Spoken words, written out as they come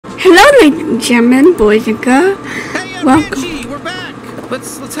Hello, ladies and gentlemen, boys and girls. Hey, Welcome. Reggie, we're back.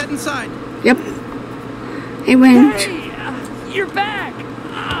 Let's head inside. Yep. Hey, went. Hey, you're back.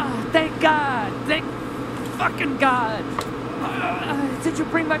 Thank God. Thank fucking God. Did you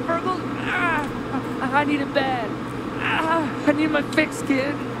bring my burglar? I need it bad. I need my fix,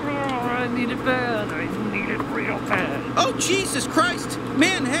 kid. I need it bad. I need it real bad. Oh, Jesus Christ.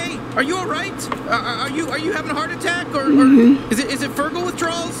 Man, hey, are you all right? Are you having a heart attack or is it Fergal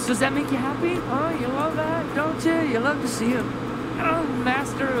withdrawals? Does that make you happy? Oh, you love that, don't you? You love to see him.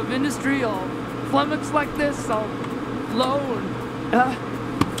 Master of industry, all flummoxed like this, all low and,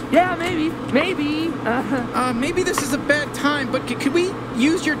 yeah, maybe. Maybe this is a bad time, but could we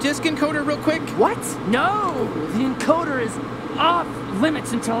use your disk encoder real quick? What? No! The encoder is off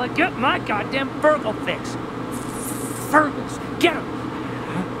limits until I get my goddamn Fergal fix. Fergals, get him!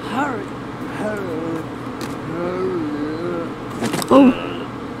 Hurry. Oh.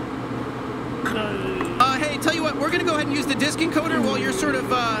 Hey, tell you what, we're gonna go ahead and use the disk encoder while you're sort of,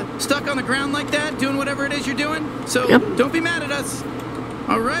 stuck on the ground like that, doing whatever it is you're doing. So, Don't be mad at us.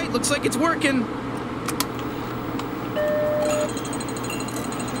 All right, looks like it's working.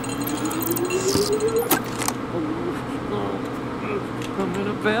 I'm in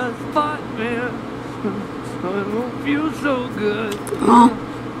a bad spot, man. I don't feel so good. Oh.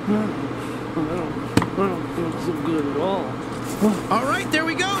 I don't feel so good at all. All right, there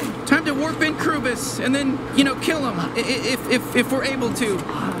we go. Time to warp in Krubus and then, kill him if we're able to.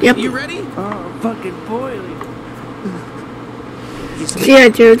 Yep. You ready? Oh, fucking boiling. Yeah,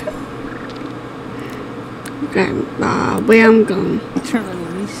 dude. Okay, where I'm going. Turn on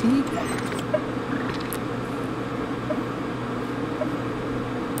the AC.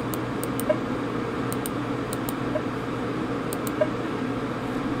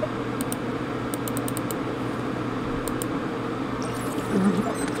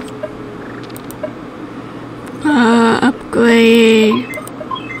 Upgrade.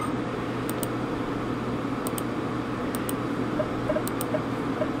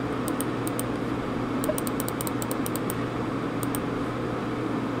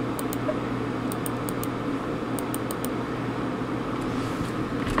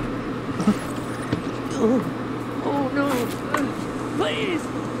 Oh no! Please,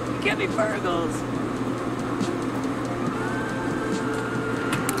 get me Fergals.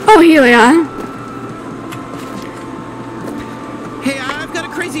 Oh, here we are. Hey, I've got a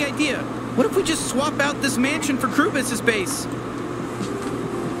crazy idea. What if we just swap out this mansion for Krubus' base?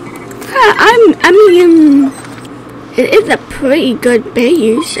 I mean, it is a pretty good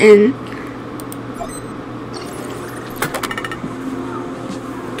base, and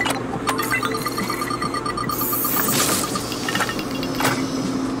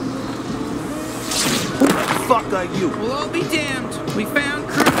Fuck are you? We'll all be damned. We found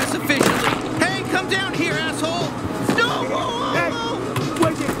Krubus officially. Hey, come down here, asshole! No! Whoa! Hey,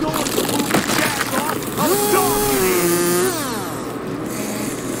 where you going to move the gas off? I'm talking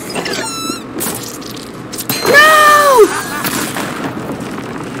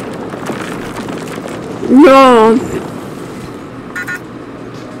no.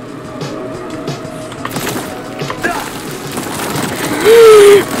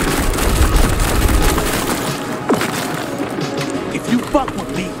 If you fuck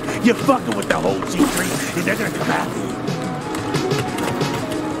with me, you're fucking with the whole G3, and they're gonna come after you.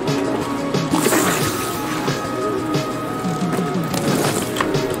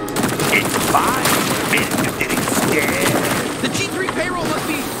 It's fine. Man, you're getting scared. The G3 payroll must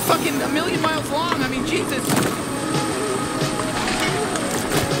be fucking a million miles long. I mean, Jesus.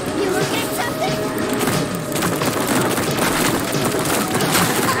 You look at something?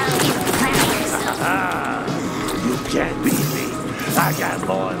 You proud of yourself. You can't beat me. I got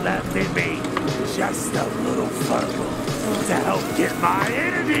more left in me. Just a little Fergal to help get my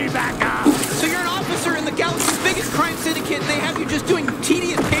energy back up. So you're an officer in the galaxy's biggest crime syndicate, and they have you just doing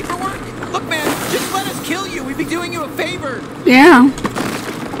tedious paperwork? Look, man, just let us kill you. We'd be doing you a favor. Yeah.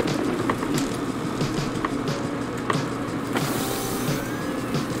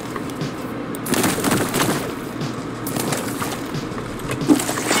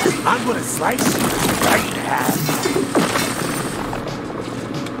 I'm gonna slice you right in half.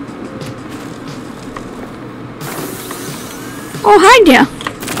 Oh, hi there.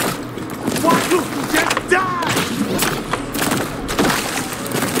 Why you just die?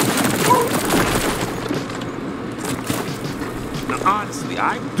 Now, honestly,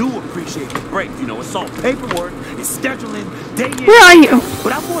 I do appreciate the break. It's all paperwork, it's scheduling, day in. Where are you?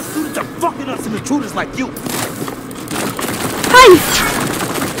 But I'm more suited to fucking up some intruders like you. Hi.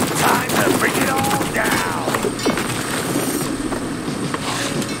 Time to bring it all down.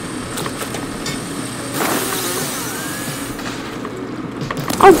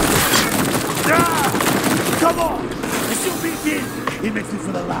 Oh. Come on! The show begins! He makes me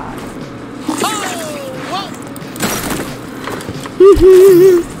feel alive. Oh, whoa!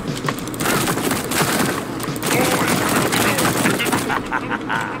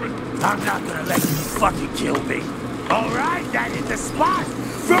 I'm not gonna let you fucking kill me. Alright, that is the spot!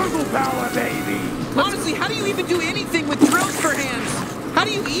 Virgo power, baby! Honestly, how do you even do anything with drills for hands? How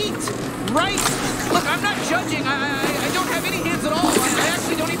do you eat? Right? Look, I'm not judging. I don't have any hands at all. I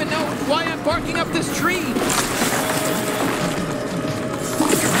actually don't even know why I'm barking up this tree.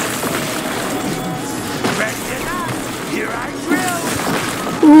 Ready or not, here I drill!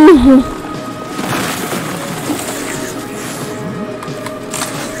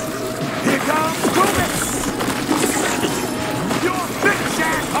 Here comes Rubens! You're bitch,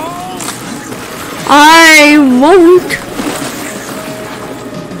 asshole! I won't.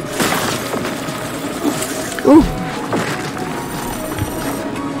 Oh.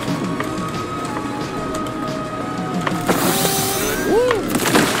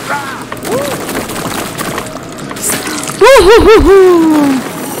 Woo-hoo-hoo-hoo.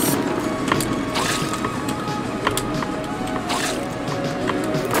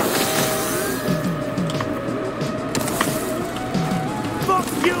 Fuck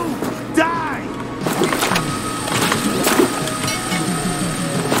you! Die!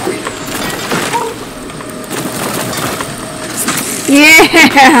 Yeah.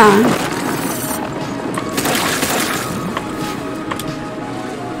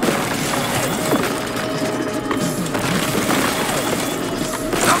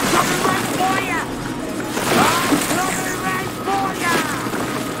 I'm coming right for ya! I'm coming right for ya!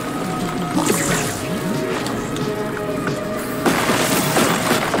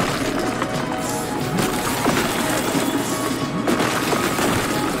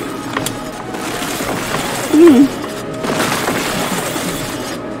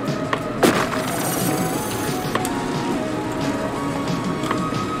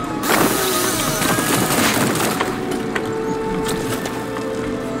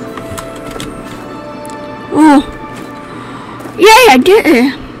 Oh. Yay, I did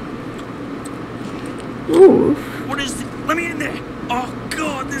it. Ooh. What is it? Let me in there. Oh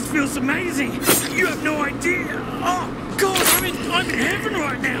God, this feels amazing. You have no idea. Oh God, I'm in heaven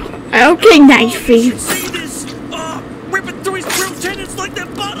right now. Okay, nice You feet. should see this. Oh, ripping through his grilled tendons like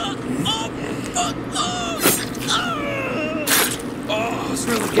that butter. Oh, I was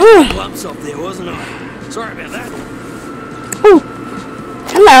really getting the lumps up there, wasn't I? Sorry about that. Oh.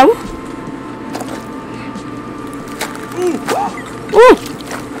 Hello. Oh.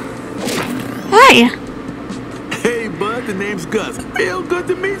 Hi. Hey, bud, the name's Gus. Feel good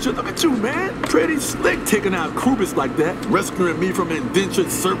to meet you. Look at you, man. Pretty slick taking out Krubis like that, rescuing me from indentured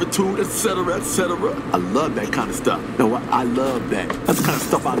servitude, etc., etc. I love that kind of stuff. No, I love that. That's the kind of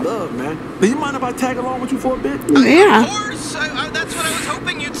stuff I love, man. Do you mind if I tag along with you for a bit? Yeah. Of course. That's what I was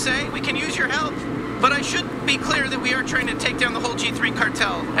hoping you'd say. We can use your help. But I should be clear that we are trying to take down the whole G3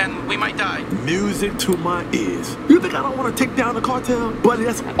 cartel, and we might die. Music to my ears. You think I don't want to take down the cartel? Buddy,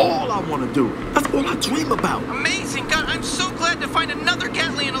 that's all I want to do. That's all I dream about. Amazing. God, I'm so glad to find another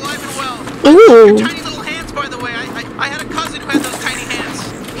Gatlian alive and well. Ooh. Your tiny little hands, by the way. I had a cousin who had those tiny hands.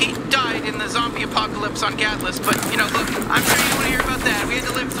 He died in the zombie apocalypse on Gatlas, but, you know, look, I'm sure you don't want to hear about that. We had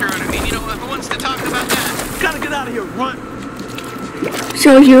to live through it. I mean, you know, who wants to talk about that? Gotta get out of here, runt.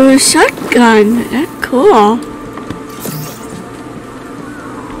 So you're a shotgun. That's cool.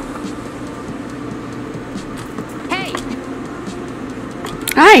 Hey,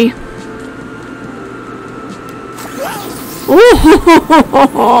 Hi. Oh.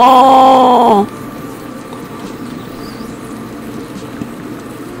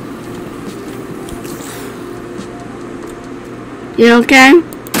 You okay?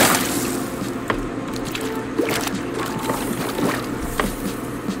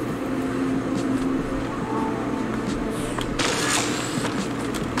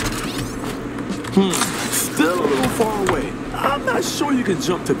 Still a little far away. I'm not sure you can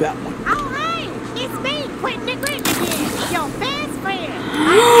jump to that one. oh hey, it's me, Quentin the Grin again, your best friend.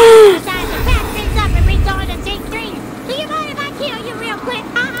 I decided to pack things up and rejoin the G3. Do you mind if I kill you real quick?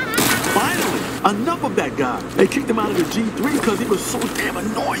 Finally, enough of that guy. They kicked him out of the G3 because he was so damn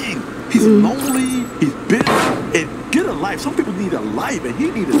annoying. He's lonely, he's bitter, and get a life. Some people need a life, and he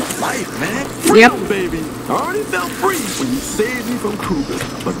needed a life, man. Freedom, baby. I already felt free when you saved me from Krubis,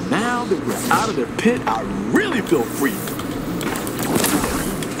 but now that we're out of the pit, I really feel free.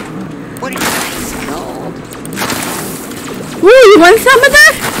 What do you think it's called? Ooh, you want some of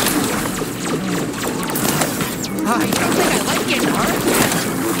that? I don't think I like getting hurt.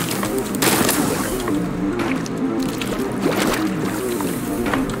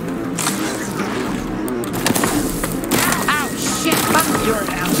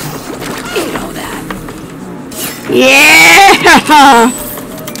 Yeah!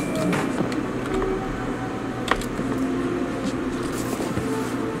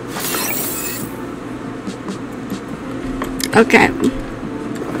 Okay.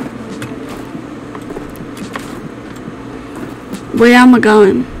 Where am I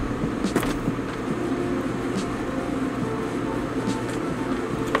going?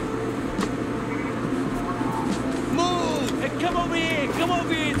 Move! Hey, come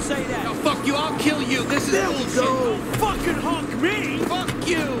over here and say that. No, fuck you, I'll kill you. This is bullshit. Don't fucking honk me. Fuck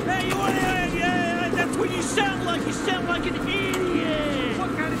you! Hey, you want to? Yeah, that's what you sound like. You sound like an idiot. What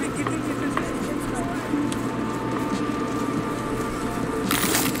kind of inconvenience is this?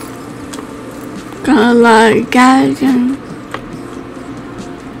 Got a lot of guys in.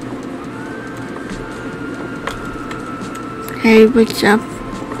 Hey, what's up?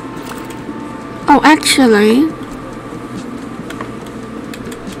 Oh, actually.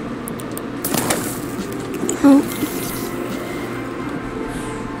 Oh.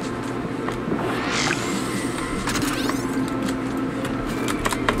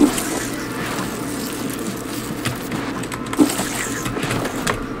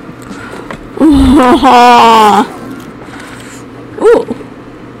 Ooh.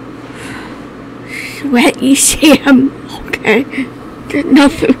 Sweaty Sam. Okay. There's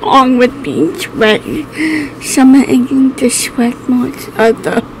nothing wrong with being sweaty. Summoning the sweat mods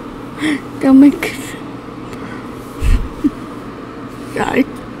other. Don't make sorry.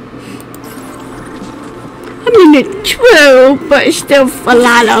 I mean it's true, but it's still a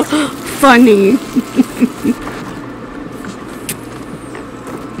lot of funny.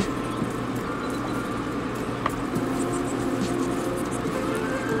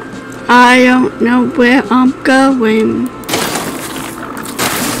 I don't know where I'm going.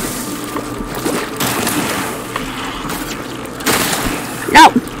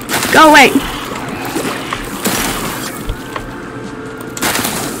 No! Go away!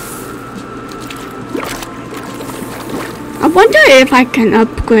 I wonder if I can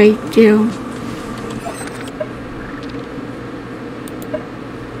upgrade you.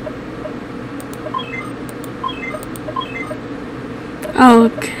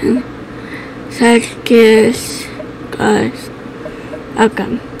 Okay. So guess guys.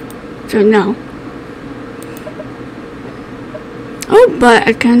 Okay. So no. Oh, but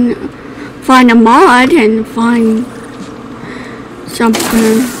I can find a mod and find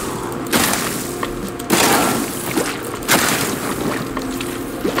something.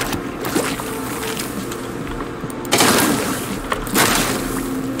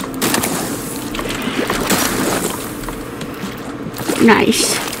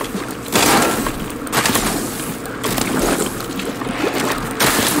 Nice.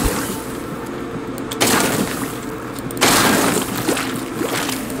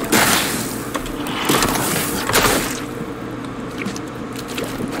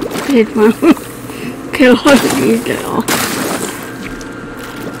 Did one kill all of these little.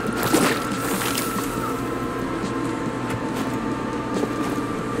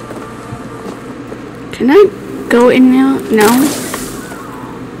 Can I go in now? No.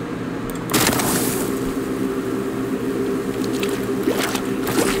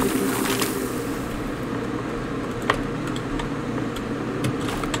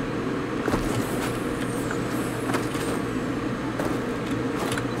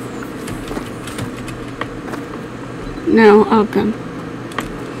 No, okay.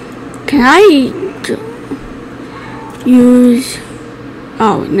 Can I use...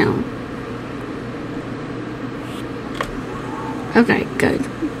 Oh, no. Okay, good.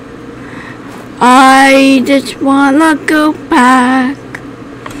 I just wanna go back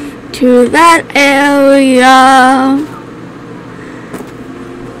to that area.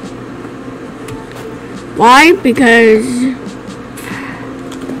 Why? Because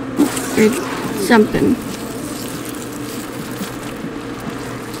it's something.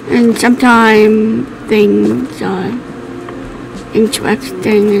 And sometimes things are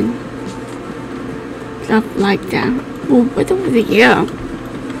interesting and stuff like that. Oh, what's over here?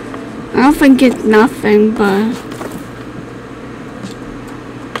 I don't think it's nothing, but...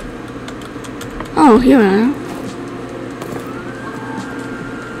 Oh, here I am.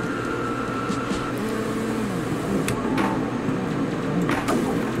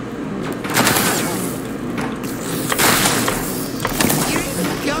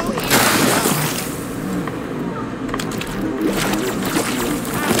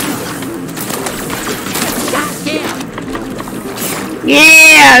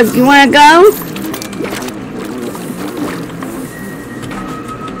 Yeah, you wanna go?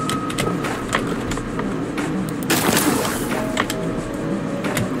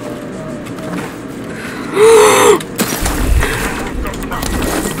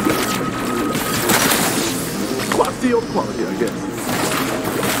 here, I guess.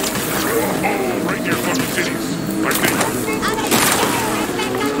 Oh, right there, fucking titties. Right there.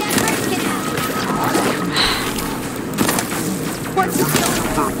 What's the deal?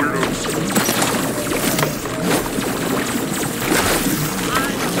 For weirdos.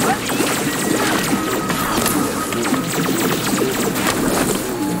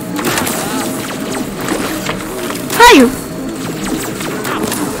 Hi.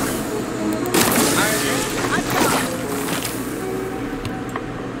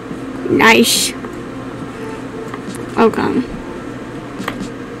 Nice. Okay.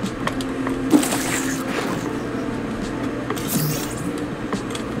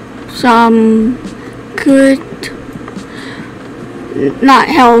 Some good, not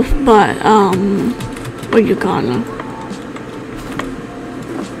health, but what do you call them?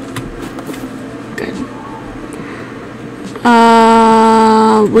 Good.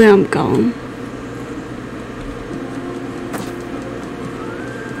 Where I'm going?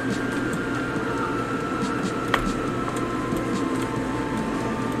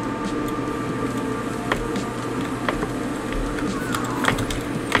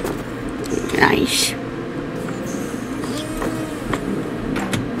 Nice.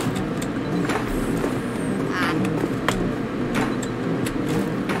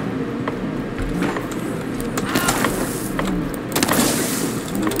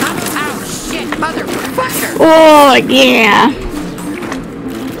 Oh, shit, motherfucker! Oh yeah.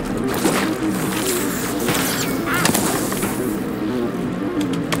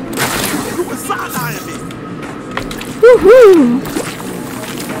 You was side-eyeing me. Woohoo.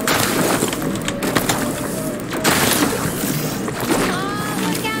 Oh,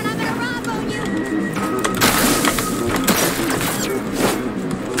 look out, I'm gonna rob on you!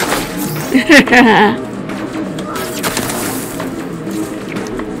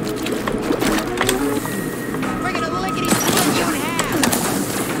 We're gonna lickety-split you in half!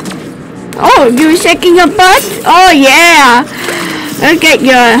 Oh, you shaking your butt? Oh yeah. Look at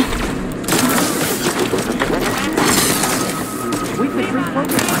you. We've been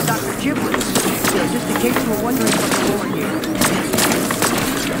reprogrammed by Dr. Giblets. Just in case you were wondering what the lore here.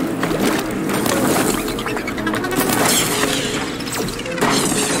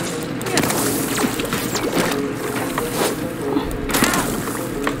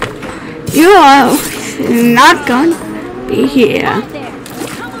 You are not gonna be here. There,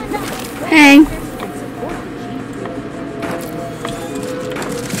 come on up! Hey. And support the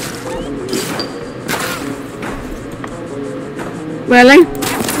G3. Really?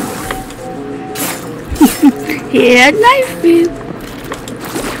 Here, knife you.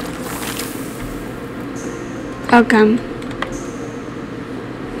 Okay.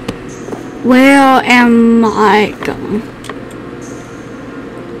 Where am I going?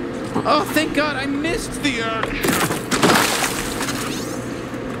 Oh, thank God I missed the,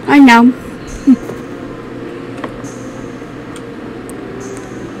 I know.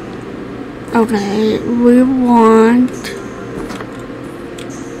 Okay, we want...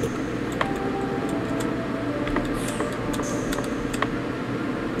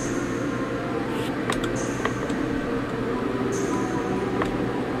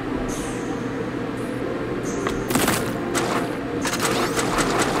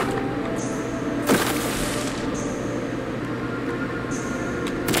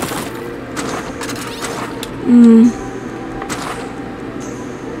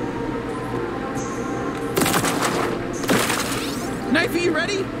 Knife, are you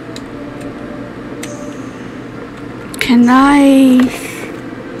ready? Can I...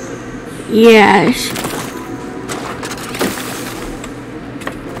 Yes.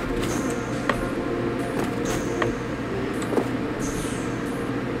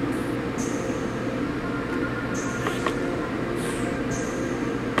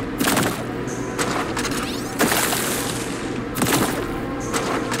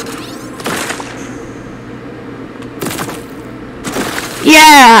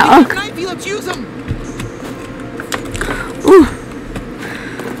 Yeah. Knifey, let's use them. Ooh.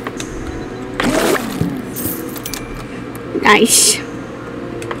 Nice.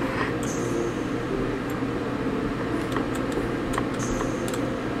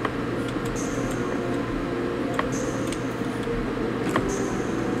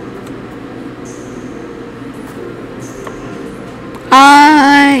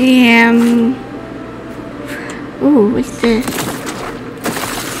 I am... Ooh, what's this?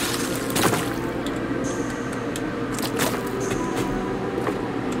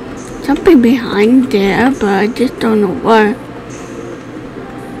 Something behind there, but I just don't know what.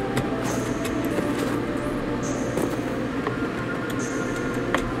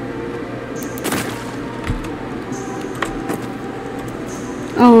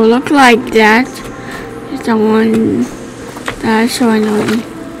 Oh, look like that. Is the one that's so annoying.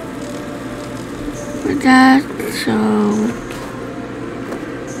 But that's so.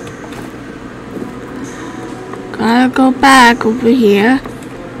 Gotta go back over here.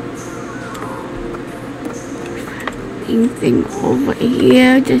 Anything over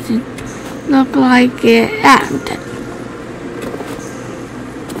here doesn't look like it.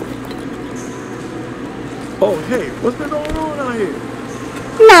 Oh, hey, what's been going on out here?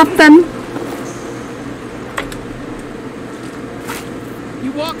 Nothing.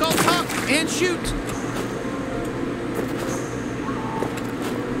 You walk, I'll talk, and shoot.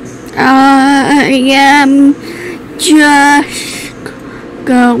 I am just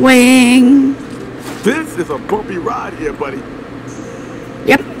going. This is a bumpy ride here, buddy.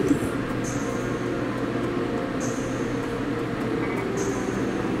 Yep.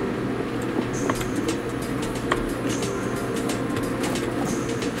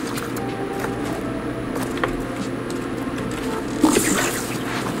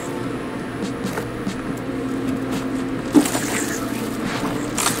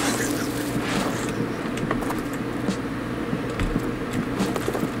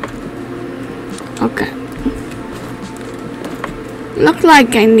 Okay. Look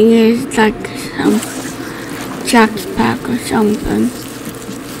like I need like some Jack's pack or something.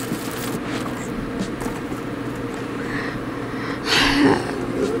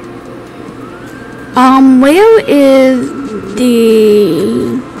 Where is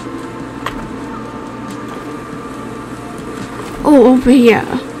the? Oh, over here.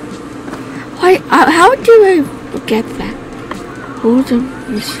 Why? How do I forget that? Hold on.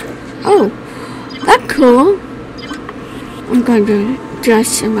 Oh, that's cool. I'm gonna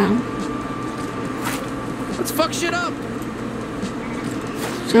dress around. Let's fuck shit up.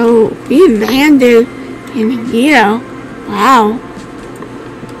 So we landed in here. Wow.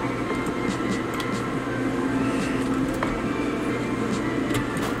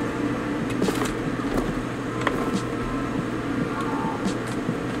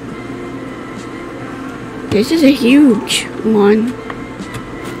 This is a huge one.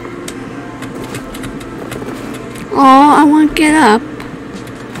 Oh, I want to get up.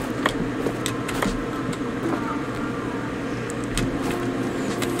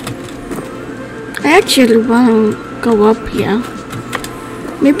 I actually want to go up here.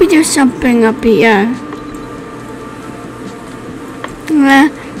 Maybe there's something up here.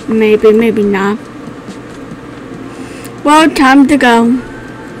 Maybe, maybe not. Well, time to go.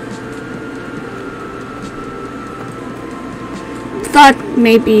 Thought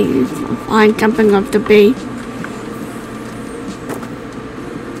maybe find something up the bay.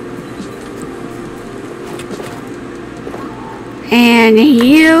 And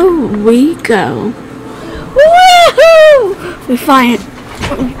here we go. Woohoo! We find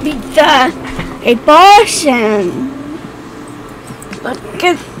a boss and let's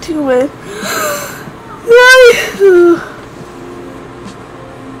get to it.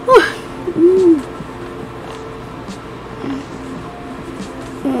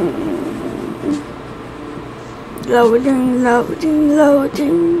 Loading, loading,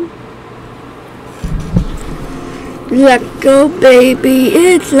 loading. Let go, baby,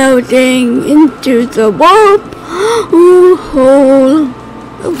 it's loading into the warp hole.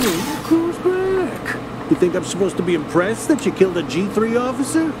 Who's back? You think I'm supposed to be impressed that you killed a G3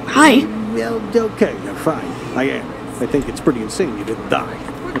 officer? Hi. Well, okay, you're fine. I am. I think it's pretty insane you didn't die.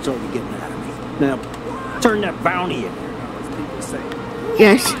 That's all you're getting out of me. Now, turn that bounty in, as people say.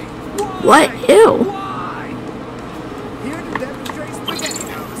 Yes. What? Ew.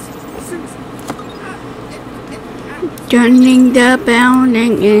 Turning the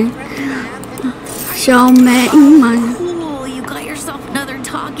bounding in. So many money. Cool, you got yourself another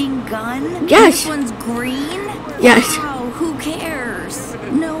talking gun? Yes. This one's green? Yes. Wow, who cares?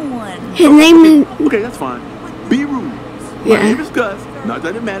 No one. His name is. Okay, that's fine. Be rude. Yeah. My name is Gus. Not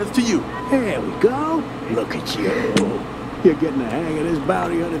that it matters to you. There we go. Look at you. You're getting the hang of this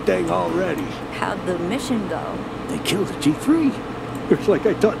bounty hunter thing already. How'd the mission go? They killed a G3. Looks like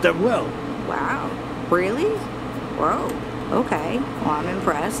I taught them well. Wow. Really? Whoa. Okay. Well, I'm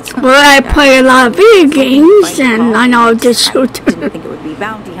impressed. Well, I play a lot of video games and I know the I shooter. didn't think it would be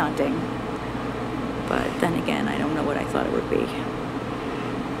bounty hunting. But then again, I don't know what I thought it would be.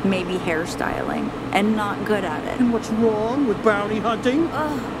 Maybe hairstyling. And not good at it. And what's wrong with bounty hunting?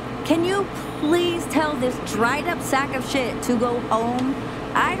 Ugh. Can you please tell this dried up sack of shit to go home?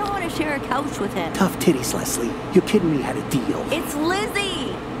 I don't want to share a couch with him. Tough titties, Leslie. You're kidding me, had a deal. It's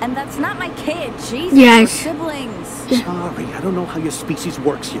Lizzie! And that's not my kid. Jesus, Yes. we're siblings. Sorry, I don't know how your species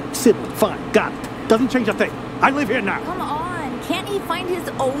works yet. Sibling, fine, got it. Doesn't change a thing. I live here now. Come on, can't he find his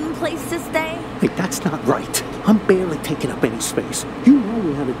own place to stay? Hey, that's not right. I'm barely taking up any space. You know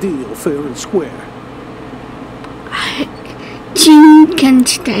we had a deal fair and square. Jean can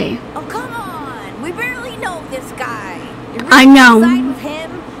stay. Oh, come on. We barely know this guy. You're I really know. side with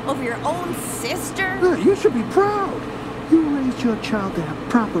him over your own sister? Yeah, you should be proud. You raised your child to have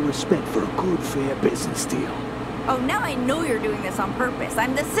proper respect for a good, fair business deal. Oh, now I know you're doing this on purpose.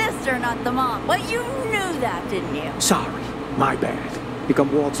 I'm the sister, not the mom. But you knew that, didn't you? Sorry, my bad. You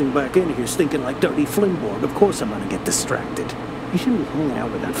come waltzing back in here stinking like dirty Flimborg. Of course I'm gonna get distracted. You shouldn't be hanging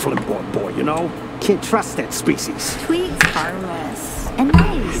out with that Flimborg boy, you know? Can't trust that species. Tweak's harmless and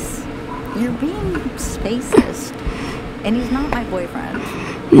nice. You're being spacist. And he's not my boyfriend.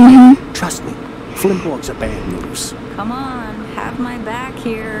 Trust me, Flimborgs are bad news. Come on, have my back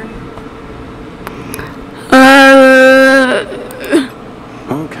here.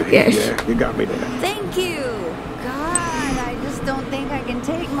 Okay, Yes. yeah, you got me there. Thank you. God, I just don't think I can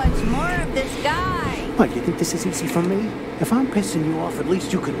take much more of this guy. What, you think this is easy for me? If I'm pissing you off, at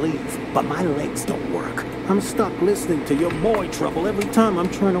least you can leave. But my legs don't work. I'm stuck listening to your boy trouble every time I'm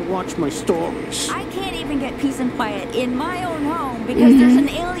trying to watch my stories. I can't even get peace and quiet in my own home because there's an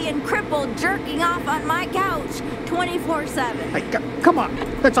alien cripple jerking off on my couch 24/7. Hey, come on,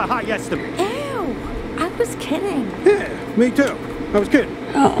 that's a high estimate. Ew, I was kidding. Yeah, me too. I was kidding.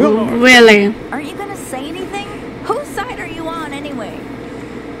 Oh, really? Aren't you gonna say anything? Whose side are you on anyway?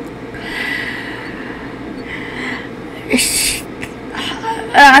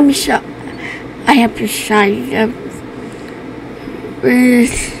 I'm sure I have to side of a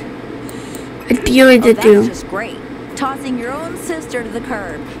deal to That's do. just great. Tossing your own sister to the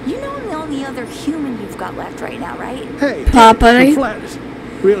curb. You know I'm the only other human you've got left right now, right? Hey, Properly? I'm flattered.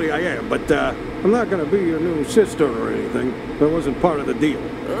 Really, I am, but I'm not gonna be your new sister or anything. That wasn't part of the deal.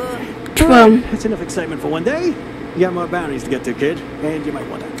 True. That's enough excitement for one day. You got more bounties to get to, kid. And you might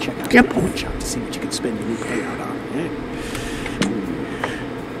want to check out Yep. the pawn shop to see what you can spend your new payout on. Eh?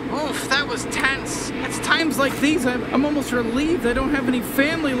 Oof, that was tense. It's times like these I'm almost relieved I don't have any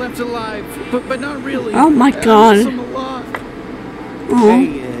family left alive. But not really. Oh my I God. miss them a lot. Oh,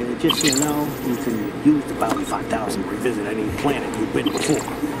 Hey, just so you know, you can use the bounty 5,000 to revisit any planet you've been before.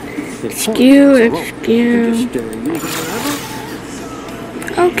 It's fun. Excuse, It's a rope. You can excuse. just use it whenever.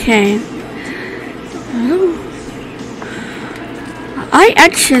 Okay. Oh. I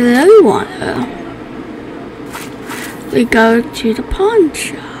actually want to. We go to the pawn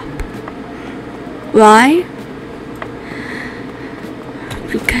shop. Why?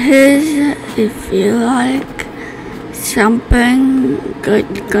 Because I feel like something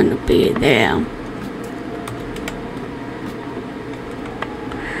good's gonna be there.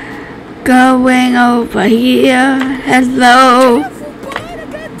 Going over here. Hello.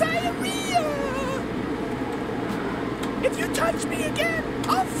 If you touch me again,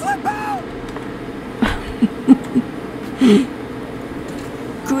 I'll flip out!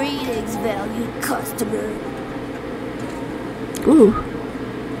 Greetings, valued customer. Ooh.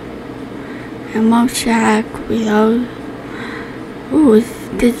 Ammo shack, reload. Ooh,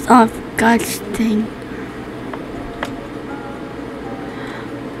 this off guts thing.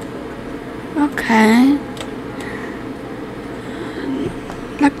 Okay.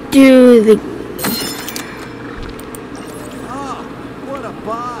 Let's do the. Oh, what a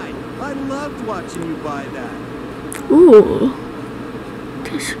buy! I loved watching you buy that. Ooh.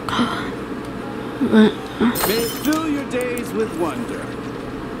 This. May it fill your days with wonder.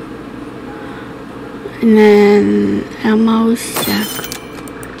 And then ammo shack.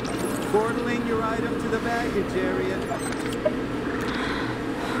 Portaling your item to the baggage area.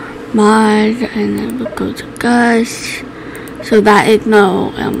 Mod, and then we'll go to guts. So that is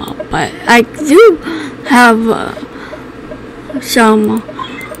no ammo, but I do have some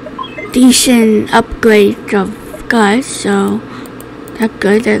decent upgrades of guts, so that's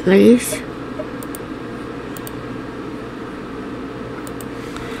good at least.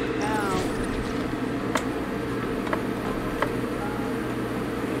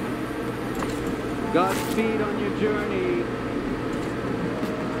 Godspeed on your journey.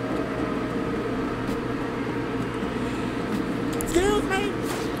 Excuse me?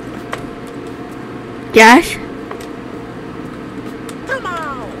 Yes? Come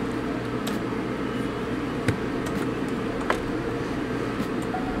on!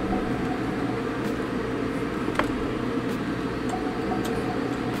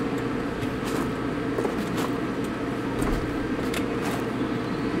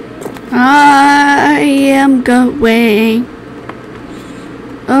 I am going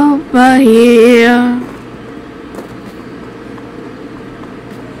over here.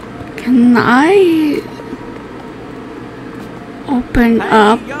 Can I open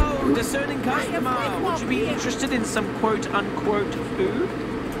up. Hey, yo, discerning customer. Would you be interested in some quote-unquote food?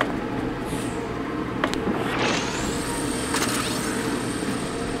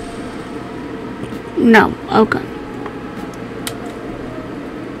 No, okay.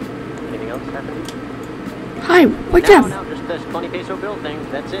 Anything else happening? Hi, what's No, up? no, just this 20 peso bill thing.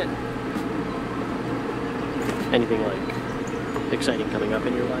 That's it. Anything like exciting coming up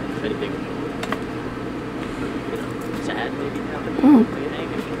in your life? Anything, you know, sad maybe happening? Oh. Maybe?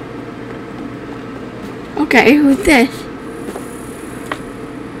 Okay, who's this?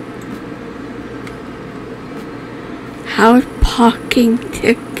 House parking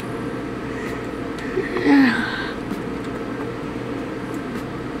ticket.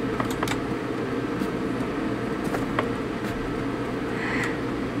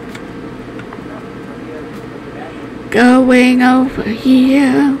 Going over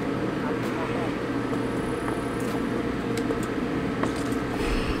here.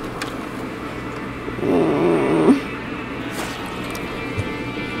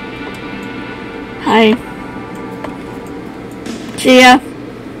 Hi. See ya.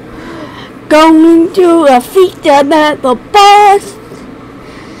 Going to defeat them at the boss.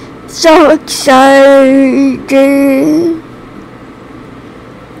 So excited.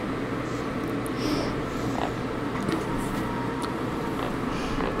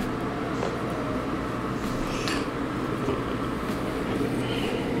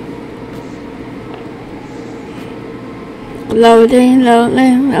 Loading,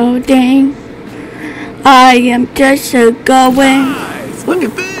 loading, loading. I am just going. Guys, look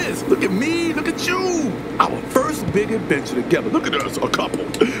at this. Look at me. Look at you. Our first big adventure together. Look at us, a couple.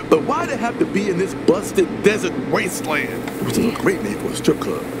 But why'd it have to be in this busted desert wasteland? Which is a great name for a strip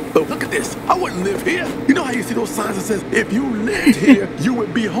club. But look at this. I wouldn't live here. You know how you see those signs that says, if you lived here, you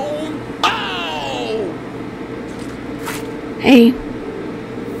would be home? Oh! Hey,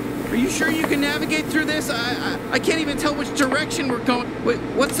 Are you sure you can navigate through this? I can't even tell which direction we're going. Wait,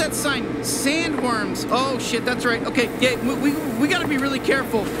 what's that sign? Sandworms. Oh shit, that's right. Okay, yeah, we gotta be really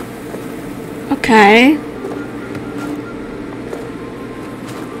careful. okay.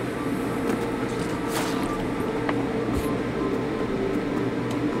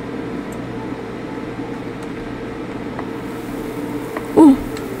 Ooh.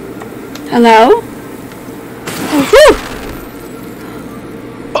 Hello? Oh, whew.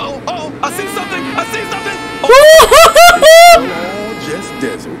 Oh, I see something. I see something. Oh, just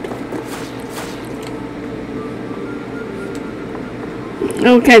desert.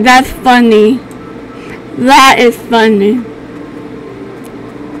 Okay, that's funny. That is funny.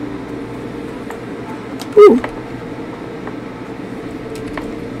 Ooh.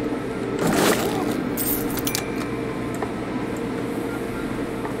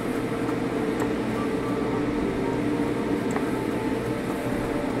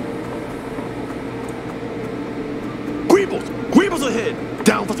 Greebles ahead.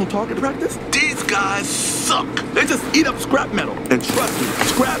 Down for some target practice? These guys suck. They just eat up scrap metal. And trust me,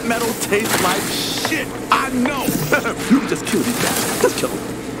 scrap metal tastes like shit. I know. You can just kill these guys. Just kill them.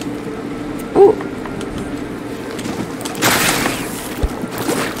 Ooh.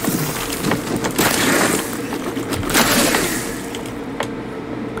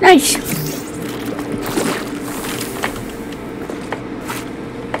 Nice.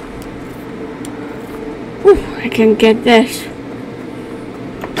 Ooh, I can get this.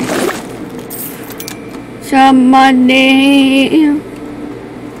 Some money.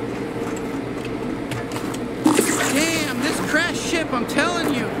 Damn, this crashed ship, I'm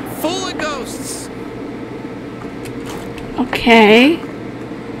telling you, full of ghosts. Okay.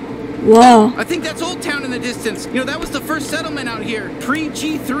 Whoa. I think that's Old Town in the distance. You know, that was the first settlement out here,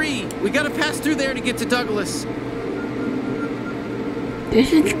 pre-G3. We gotta pass through there to get to Douglas.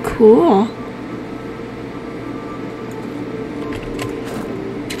 This is cool.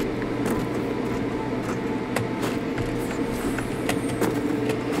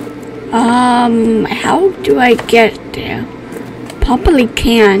 How do I get there? Probably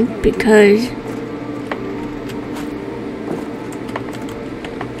can't because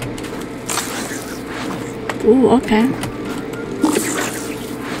ooh, okay.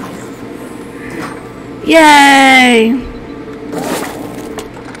 Yay!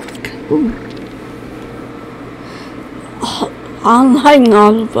 Ooh. Oh, online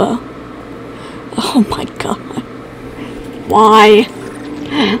Oliver. Oh my god. Why?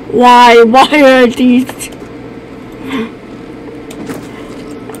 Why are these?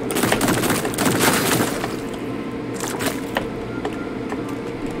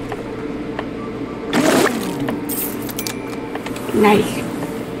 Nice.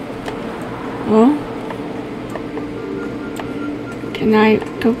 Oh. Can I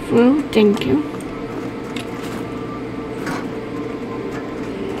go through? Thank you.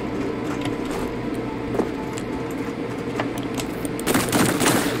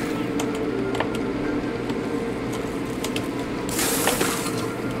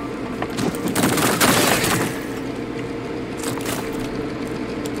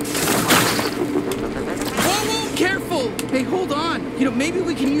 Whoa, careful! Hey, hold on. You know, maybe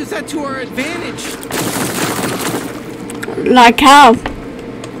we can use that to our advantage. Like how?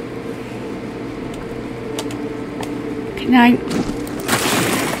 Can I?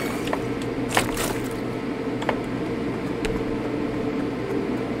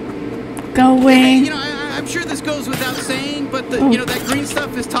 Go away. Hey, you know, I'm sure this goes without saying, but you know, that green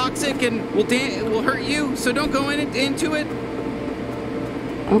stuff is toxic and will hurt you. So don't go into it.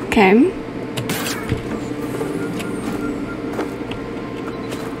 Okay.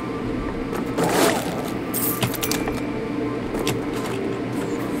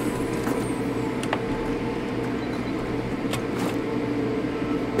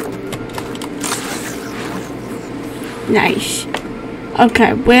 Nice.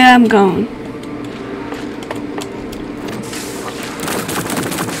 Okay, where I'm going?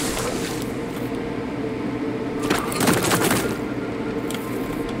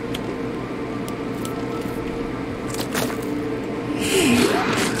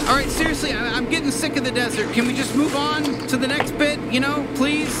 All right, seriously, I'm getting sick of the desert. Can we just move on to the next bit, you know,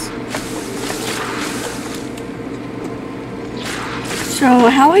 please? So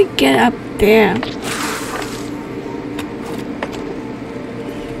how I get up there?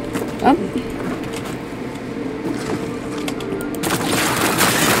 Up.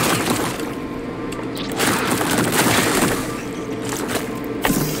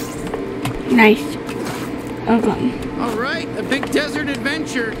 Nice. Okay. All right, a big desert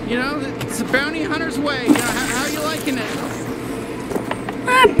adventure. You know, it's a bounty hunter's way. You know, how are you liking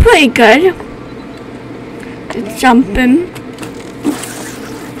it? Pretty good. It's jumping.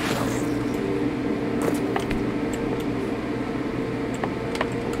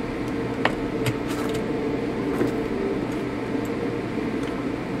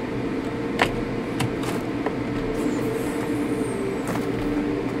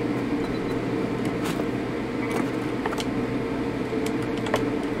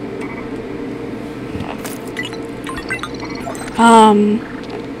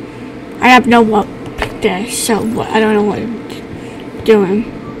 I have no what there, so I don't know what I'm doing.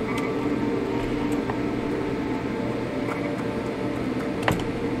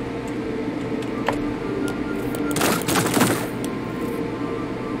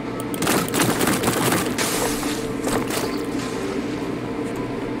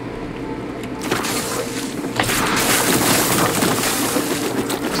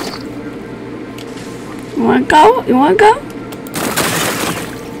 You wanna go? You wanna go?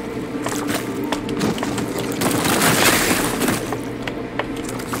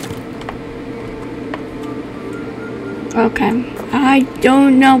 Okay, I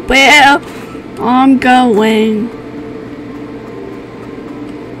don't know where I'm going.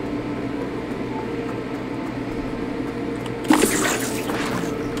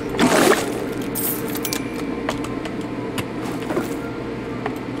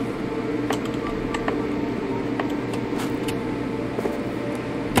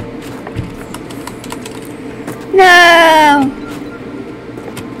 No!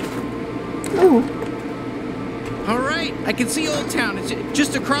 Oh. All right, I can see Old Town. It's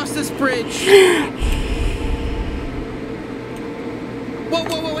just across this bridge.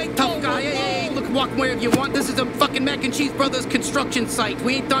 Whoa, wait, tough guy. Hey, look, walk wherever you want. This is a fucking Mac and Cheese Brothers construction site.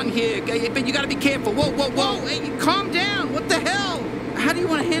 We ain't done here. But you gotta be careful. Whoa. Hey, calm down. What the hell? How do you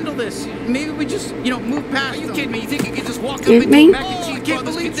want to handle this? Maybe we just, you know, move past. Are you kidding me? You think you could just walk up into a Mac and Cheese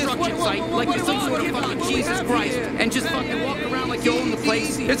Brothers construction site like you're some sort of fucking Jesus Christ and just fucking walk around like you own the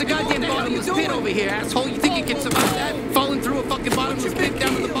place? There's a goddamn bottomless pit over here, asshole. You think you can survive that? Falling through a fucking bottomless pit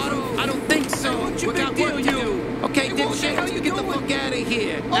down to the bottom? I don't think so. We got work to do. Okay, dipshit, you get the fuck out of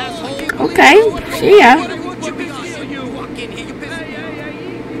here, asshole. Okay, see ya. Walk in here, you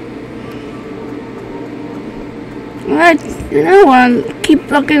You know, I'll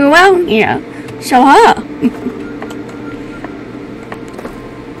keep looking around here. So, huh?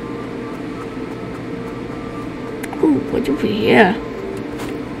 Ooh, what's over here?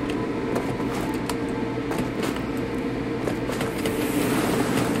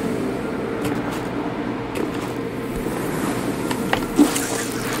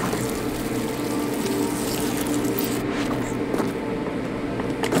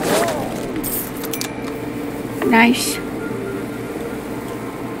 Nice.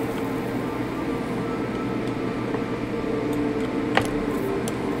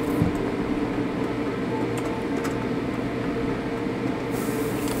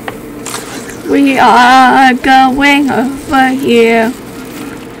 We are going over here,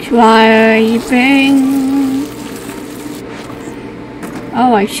 driving.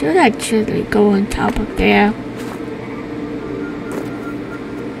 Oh, I should actually go on top of there.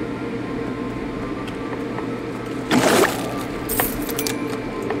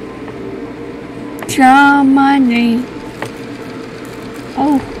 Some money.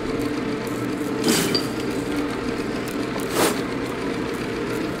 Oh.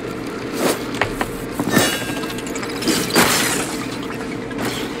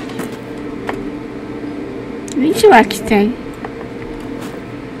 Interesting.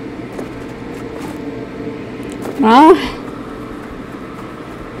 Well.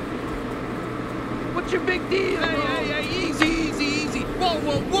 What's your big deal? Hey, easy, easy, easy. Whoa,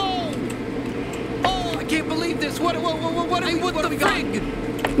 whoa, whoa! Oh, I can't believe this. What the frig?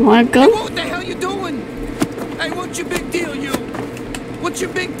 You wanna go? Hey, what the hell you doing? Hey, what's your big deal, you? What's your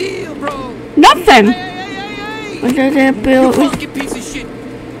big deal, bro? Nothing. Hey! What did it build? You fucking piece of shit.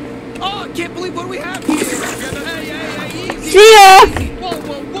 Oh, I can't believe what we have here. Hey, easy. See ya! Whoa,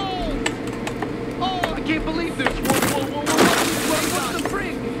 whoa, whoa! Oh, I can't believe this. Whoa, what the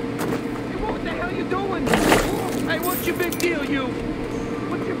frig? Hey, what the hell you doing? Hey, what's your big deal, you?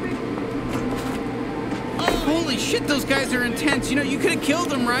 What's your big... Oh, holy shit, those guys are intense. You know, you could have killed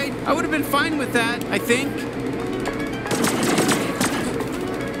them, right? I would have been fine with that, I think.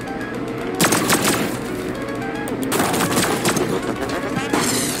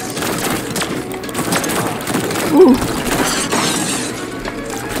 Ooh.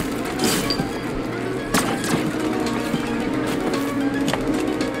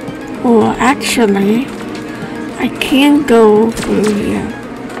 Oh, actually, I can't go through here.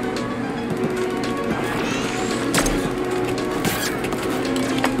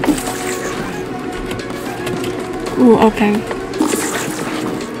 Ooh, okay.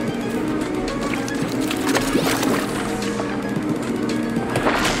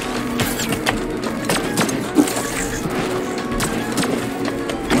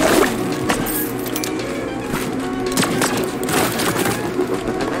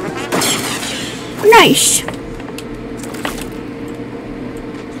 Nice.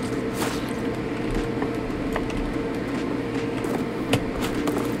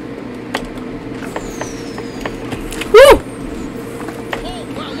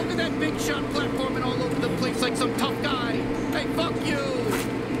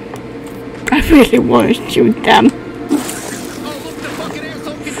 I really want to shoot them.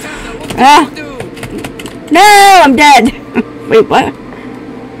 Ah! No, I'm dead. Wait, what?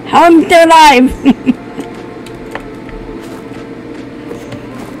 How am I still alive?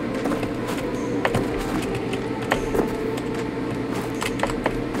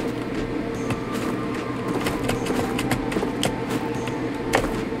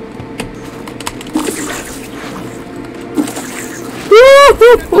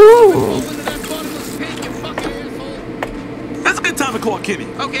 That's a good time to call Kenny.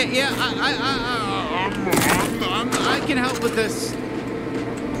 Okay, yeah, I can help with this.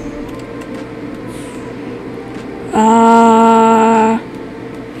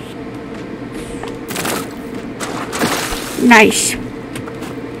 Nice.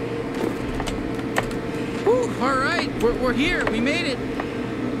 Ooh, all right, we're here. We made it.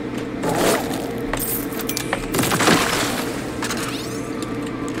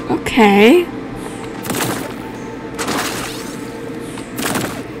 Okay.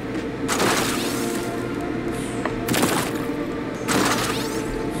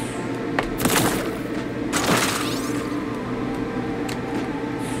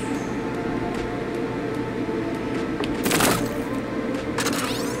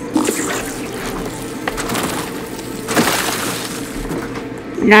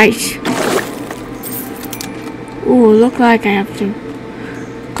 Nice. Ooh, look like I have to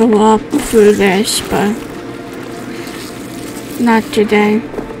go up through this, but not today.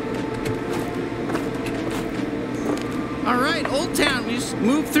 All right, Old Town. We just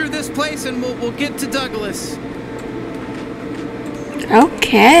move through this place and we'll get to Douglas.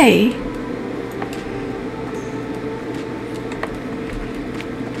 Okay.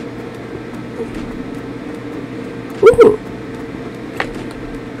 Ooh.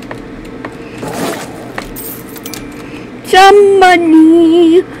 Some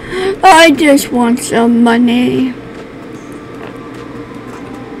money. I just want some money.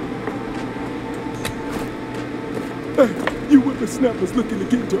 You whippersnappers looking to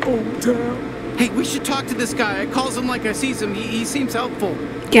get to Old Town? Hey, we should talk to this guy. I calls him like I sees him. He seems helpful.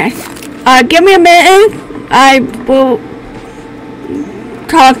 Yes. Give me a minute. I will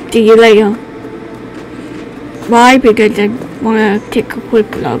talk to you later. Why? Because I want to take a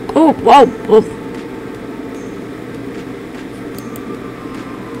quick look. Oh, whoa, whoa.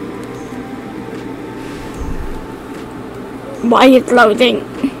 Why is it loading?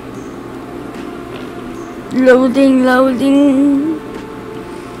 Loading, loading.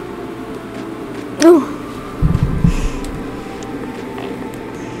 Oh.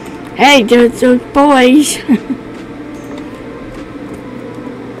 Hey, there's those boys.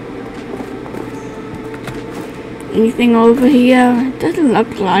 Anything over here? Doesn't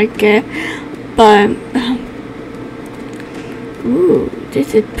look like it, but ooh,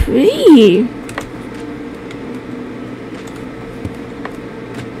 this is pretty.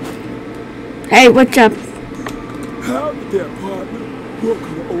 Hey, what's up? Howdy there, partner.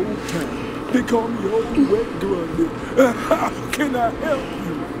 Welcome to Old Town. They call me Old Wet Grundy. How can I help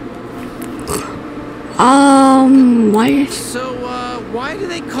you? Why? So, why do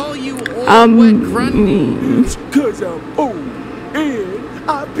they call you Old Wet Grundy? It's 'cause I'm old, and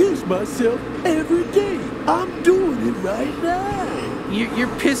I piss myself every day. I'm doing it right now.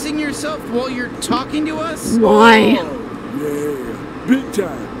 You're pissing yourself while you're talking to us? Why? Oh, yeah, big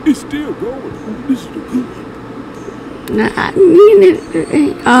time. It's still going. This is the good one. I mean,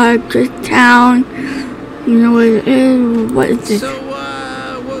 just town. You know what it is? What is this? So,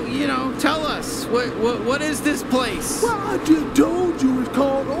 well, you know, tell us. What is this place? Well, I just told you it's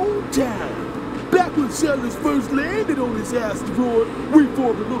called Old Town. Back when settlers first landed on this asteroid, we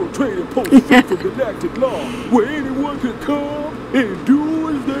formed a little trading post free from galactic law, where anyone could come and do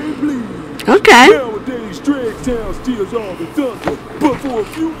as they please. Okay. Nowadays, Dragtown steals all the thunder, but for a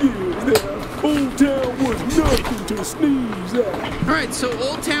few years now, Old Town was nothing to sneeze at. All right, so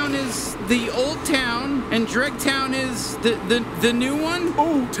Old Town is the old town, and Dragtown is the new one?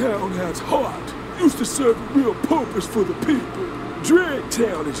 Old Town has heart. Used to serve a real purpose for the people.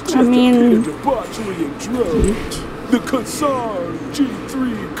 Dragtown is just a pit of debauchery and drugs. The concerned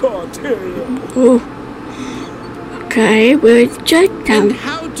G3 cartel. Oh. Okay, where's Dragtown? And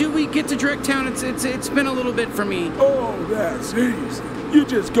how do we get to Dragtown? It's been a little bit for me. Oh, that's easy. You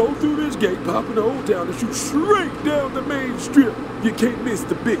just go through this gate, pop in Old Town, and shoot straight down the main strip. You can't miss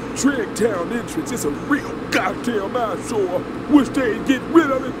the big Dragtown entrance. It's a real goddamn eyesore. Wish they'd get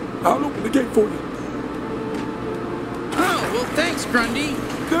rid of it. I'll open the gate for you. Oh, well, thanks, Grundy.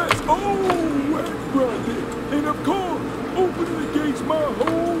 That's Old Wet Grundy. And of course, opening the gate's my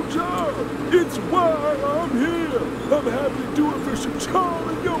whole job. It's why I'm here. I'm happy to do it for some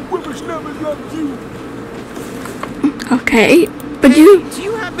charming young whippersnappers like you. Okay, but hey, you... Do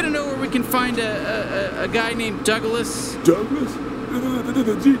you happen to know where we can find a guy named Douglas? Douglas?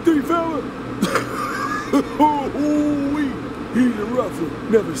 The G3 fella? Oh-wee. He's a rough one.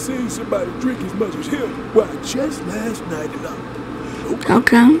 Never seen somebody drink as much as him. Why, just last night alone.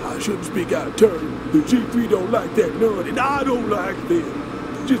 Okay. I shouldn't speak out of turn. The G3 don't like that none, and I don't like them.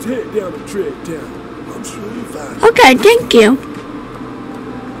 Just head down to Dragtown. I'm sure you'll find it. Okay, thank you.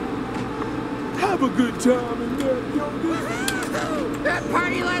 Have a good time in there, youngest. That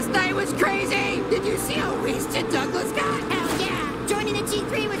party last night was crazy! Did you see how wasted Douglas got? Hell yeah! Joining the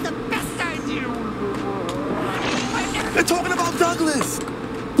G3 was the best idea. They're talking about Douglas! Me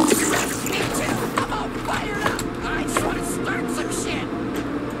too! I'm all fired up! I just want to start some shit!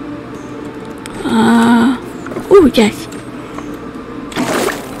 Oh, yes.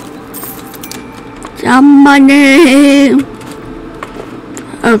 Some money.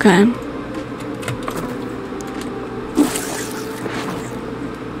 Okay.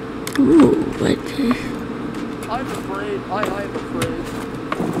 Ooh, what's this? I'm afraid. I'm afraid.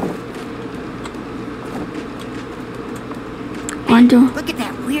 Look at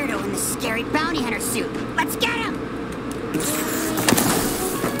that weirdo in the scary bounty hunter suit. Let's get him!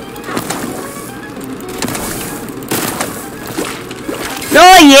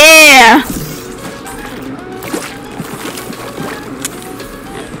 Oh, yeah!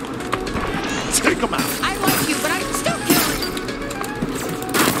 Take him out. I like you, but I'm still killing.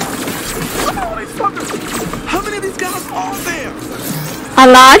 Look at all these fuckers. How many of these guys are there? A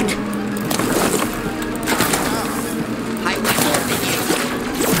lot.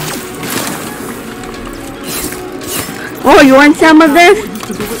 Oh, you want some of this?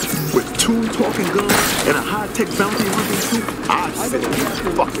 With two talking guns and a high-tech bounty hunting suit, I said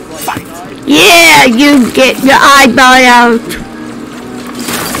fucking fight. Yeah, you get your eyeball out.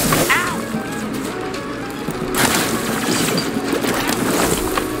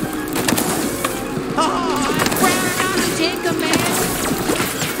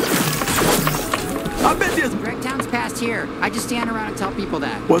 I bet there's Dragtown's past here. I just stand around and tell people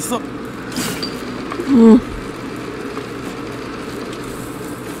that. What's up?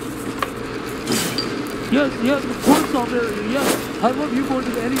 Yes, of course I'll marry you. Yes, I love you more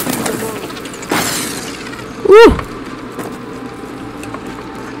than anything in the world. Woo!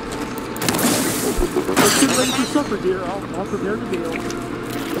 Let's get ready for supper, dear. I'll prepare the meal.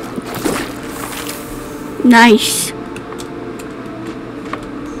 Nice.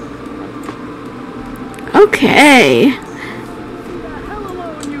 Okay. Hell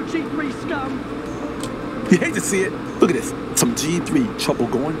alone, you G3 scum. You hate to see it. Look at this. Some G3 trouble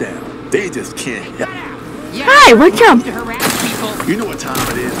going down. They just can't help. Hi, what's up? You know what time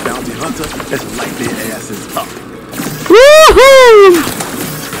it is, bounty hunter? Let's light their asses up. Woohoo!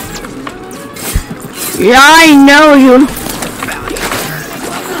 Yeah, I know you.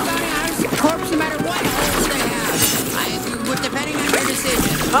 Corpse, no matter what holes they have. Depending on your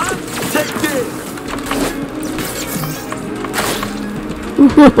decision. Huh? Take this.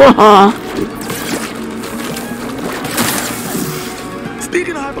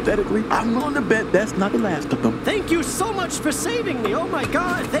 Speaking of hypothetically, I'm willing to bet that's not the last of them. Thank you so much for saving me. Oh my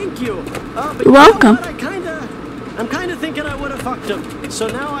God, thank you. But You're welcome. You know what? I'm kind of thinking I would have fucked him. So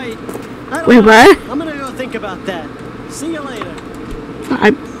now I don't Wait, know. what? I'm gonna go think about that. See you later.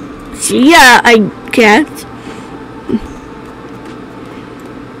 Yeah, I guess.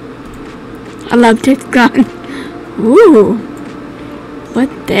 I love this gun. Ooh.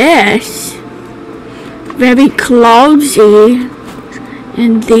 What's this? Very closey.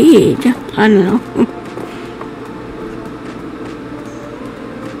 Indeed. I don't know.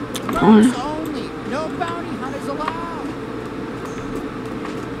 Only. No bounty hunters allowed.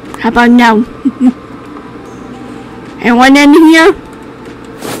 How about now? Anyone in here?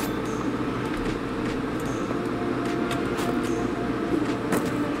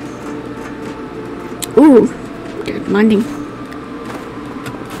 Ooh, there's money.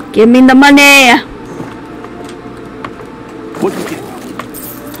 Give me the money. What do you get?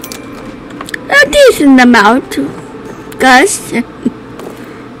 A decent amount, Gus.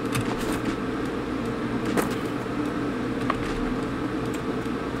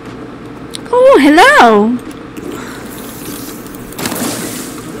 Oh, hello.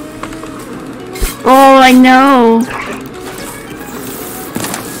 Oh, I know.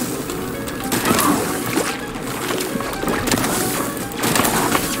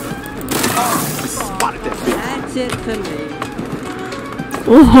 That's it for me.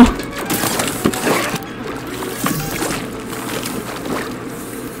 Oh.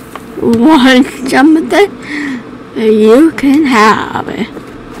 Want something? You can have it.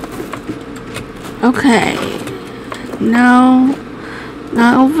 Okay. No.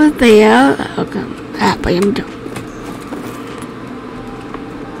 Not over there. Okay. Happy I'm done.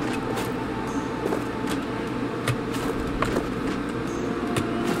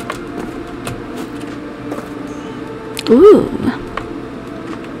 Ooh.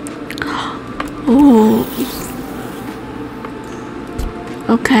 Ooh.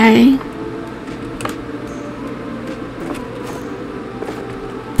 Okay.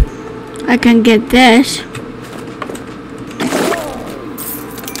 I can get this.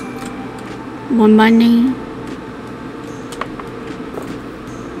 More money.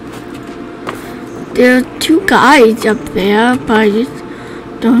 There are two guys up there, but I just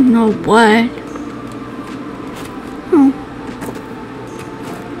don't know what.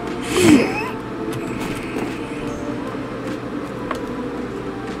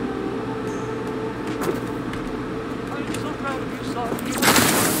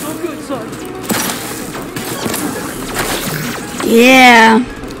 Yeah.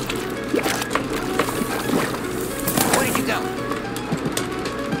 Where'd you go?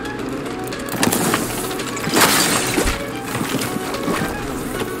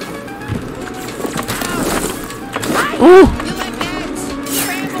 Oh. You like eggs?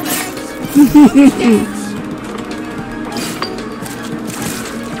 Scrambled eggs?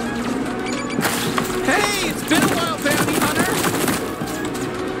 Hey, it's been a while, bounty hunter.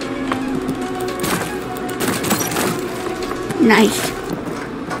 Nice.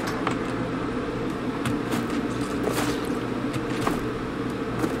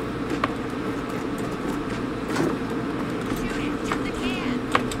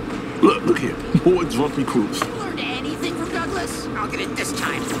 Look here. More drunk recruits. You learned anything from Douglas? I'll get it this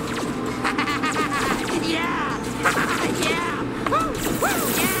time. Yeah! Yeah! Woo! Woo!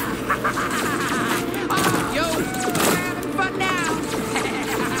 Yeah! Oh, yo! We're having fun now!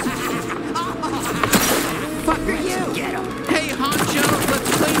 Fuck are you? Get him! Hey, Honcho, let's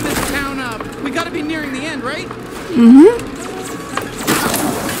clean this town up. We gotta be nearing the end, right? Mm-hmm.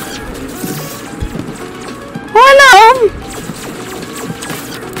 Hello.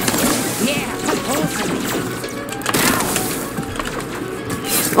 Yeah, put holes in me.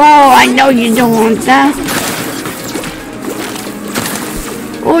 Oh, I know you don't want that.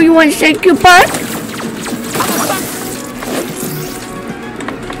 Oh, you want to take your butt?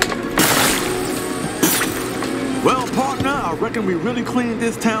 Well, partner, I reckon we really cleaned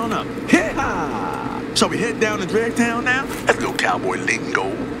this town up. Hee-ha! Shall we head down to Dragtown now? Let's go cowboy lingo.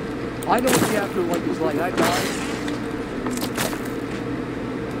 I know what the afterlife is like. I died.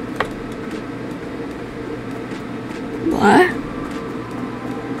 What?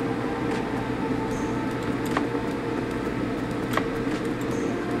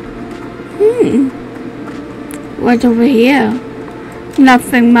 What's over here?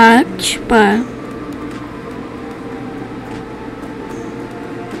 Nothing much, but...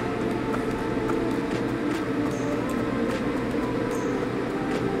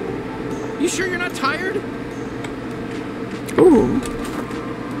 You sure you're not tired? Ooh.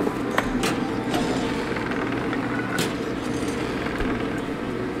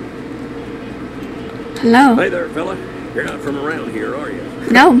 Hello? Hey there, fella. You're not from around here, are you?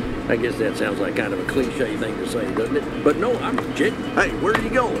 No. I guess that sounds like kind of a cliche thing to say, doesn't it? But no, I'm legit. Hey, where are you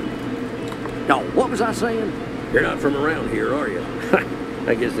going? No, what was I saying? You're not from around here, are you?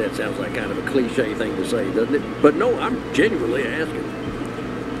 I guess that sounds like kind of a cliche thing to say, doesn't it? But no, I'm genuinely asking.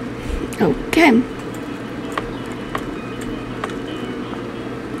 Okay.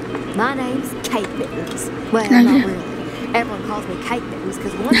 My name's Kate Mittens. Well, not really. Everyone calls me Cake Mittens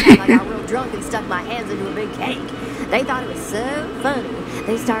because one time I got real drunk and stuck my hands into a big cake. They thought it was so funny,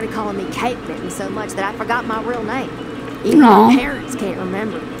 they started calling me Cake Mittens so much that I forgot my real name. Even my parents can't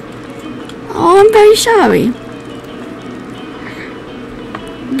remember. Oh, I'm very sorry.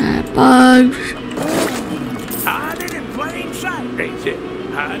 Bugs. Hide it in plain sight, they said.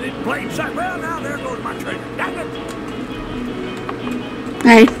 Hide it in plain sight. Well, now there goes my trigger. Dang it.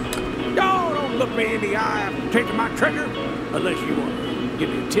 Hey. Oh, don't look me in the eye after taking my trigger. Unless you want to give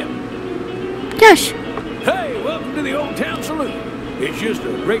me a tip. Yes. Hey, welcome to the Old Town Saloon. It's just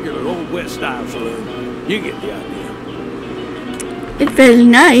a regular Old West style saloon. You get the idea. It's very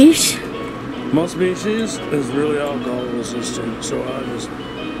nice. My species is really alcohol resistant, so I just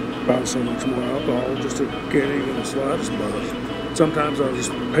buy so much more alcohol just to get even the slightest buzz. Sometimes I'll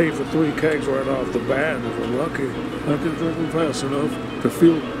just pay for 3 kegs right off the bat, and if I'm lucky, I can drink them fast enough to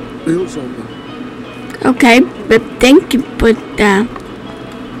feel something. Okay, but thank you for that.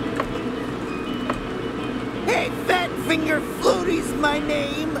 Hey, Fat Finger Flutie's my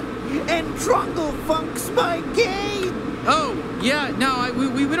name, and Trungle Funk's my game. Oh, yeah, no,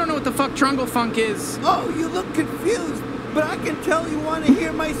 we don't know what the fuck Trungle Funk is. Oh, you look confused, but I can tell you want to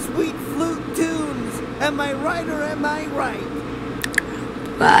hear my sweet flute tunes. Am I right or am I right?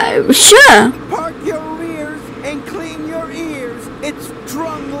 Sure. Park your ears and clean your ears. It's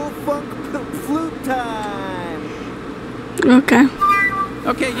Trungle Funk flute time. Okay.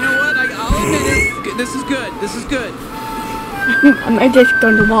 Okay, you know what? I'll admit it. This is good. This is good. I'm just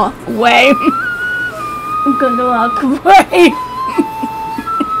gonna walk away. I'm gonna walk away.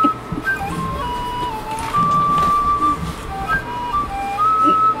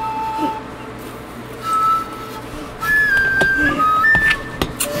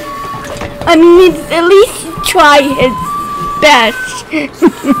 I mean, at least try his best.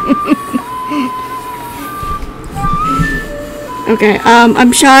 Okay,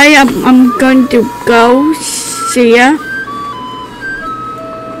 I'm sorry, I'm going to go. See ya.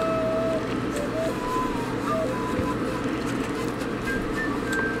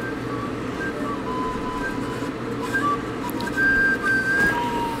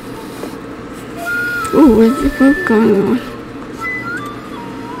 Ooh, what's the fuck going on?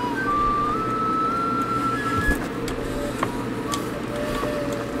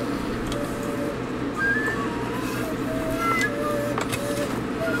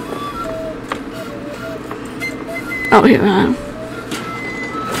 Oh, here I am.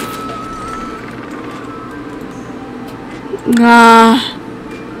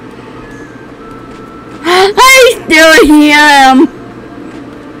 I still hear him.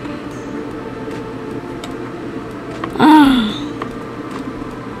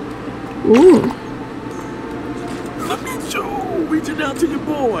 Ooh. Let me show. Reaching out to your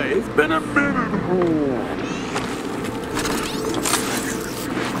boy. It's been a minute.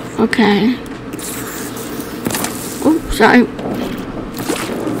 Okay. Oh, sorry.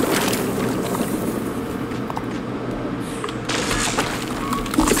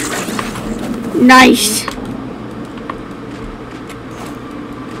 Nice.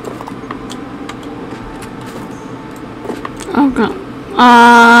 Okay.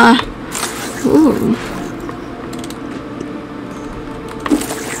 Ooh.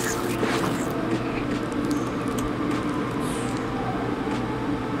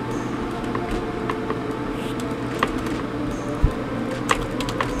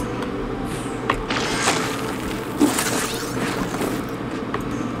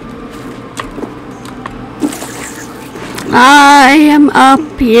 I am up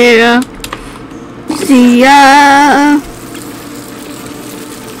here. See ya.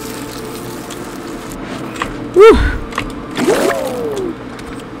 Woo.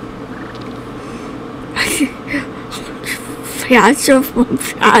 Faster from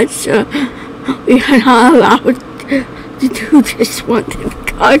faster. We are not allowed to do this one.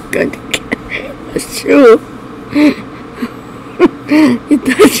 God gonna get us through. It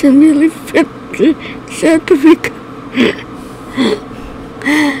doesn't really fit the certificate.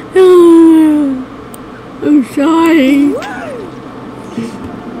 I'm sorry.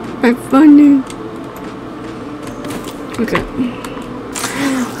 That's funny. Okay.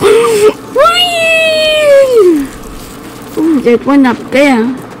 Ooh, there's one up there.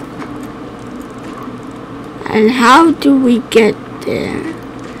 And how do we get there?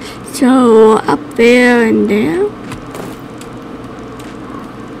 So up there and there.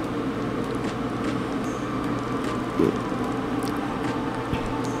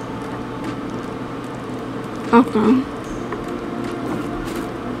 Okay.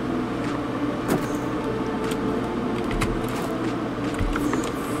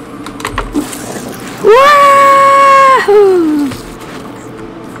 Wahoo!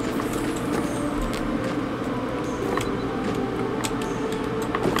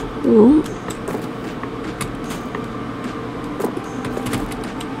 Ooh.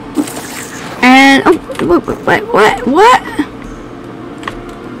 And oh, wait, what?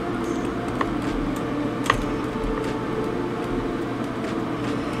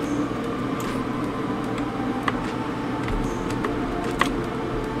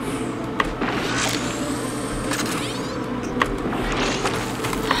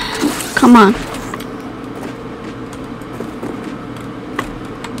 Come on.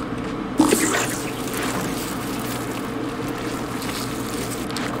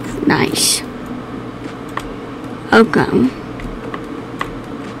 Nice. Okay.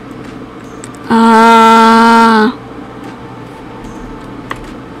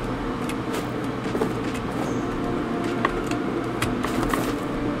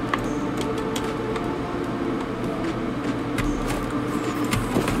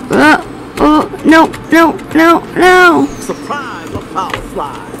 No. Surprise, a power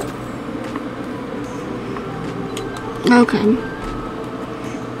slide. Okay.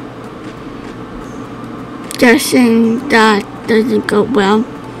 Guessing that doesn't go well.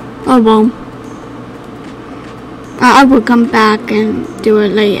 Oh well. I will come back and do it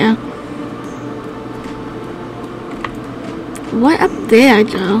later. What up there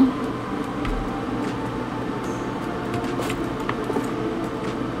though?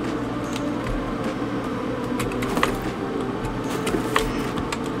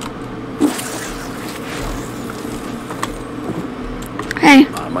 Hey.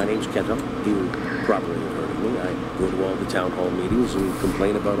 My name's Kento. You probably have heard of me. I go to all the town hall meetings and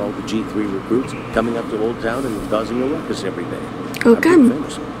complain about all the G3 recruits coming up to Old Town and causing a ruckus every day. Okay.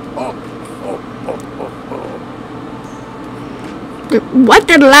 What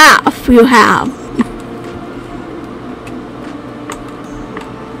a laugh you have.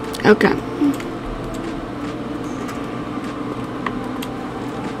 Okay.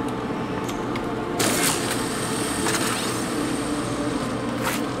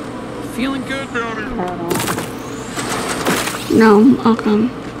 Feeling good, Brownie? No, okay.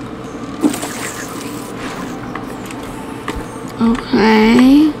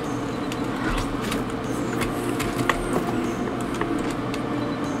 Okay.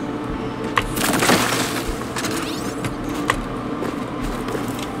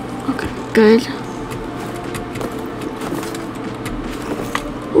 Okay, good.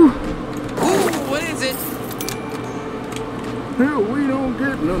 Ooh, what is it? Hell, we don't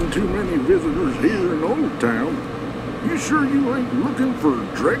get none too many visitors here in Old Town. You sure you ain't looking for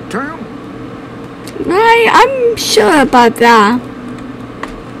Drake Town? I'm sure about that.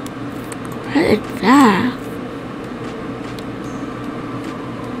 What is that?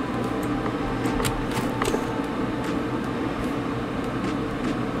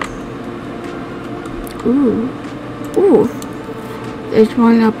 Ooh. There's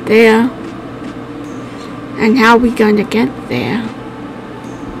one up there. And how are we gonna get there?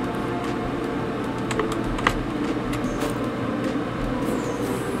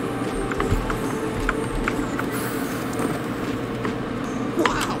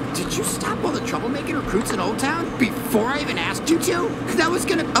 Wow, did you stop all the troublemaking recruits in Old Town before I even asked you to? That was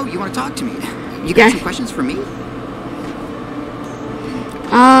gonna... Oh, you want to talk to me? You got some questions for me?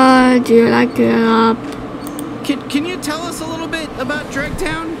 Do you like it up? Can you tell us a little bit about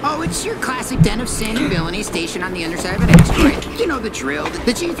Dregtown? Oh, it's your classic den of sin and villainy stationed on the underside of an asteroid. You know the drill.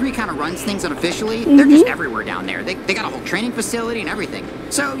 The G3 kind of runs things unofficially. They're just everywhere down there. They got a whole training facility and everything.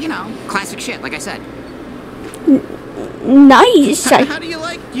 So, you know, classic shit, like I said. Nice. How do you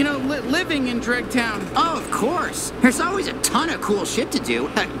like, you know, living in Dregtown? Oh, of course. There's always a ton of cool shit to do.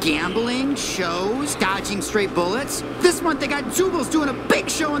 Gambling, shows, dodging stray bullets. This month they got Zubal's doing a big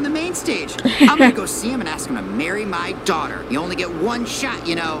show on the main stage. I'm gonna go see him and ask him to marry my daughter. You only get one shot,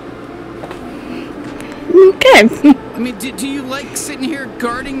 you know. Okay. I mean, do you like sitting here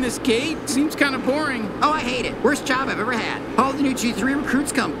guarding this gate? Seems kind of boring. Oh, I hate it. Worst job I've ever had. All the new G3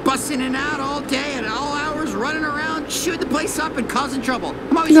 recruits come busting in and out all day at all hours, running around, shooting the place up and causing trouble.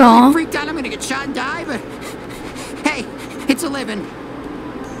 I'm always really freaked out I'm gonna get shot and die, but hey, it's a living.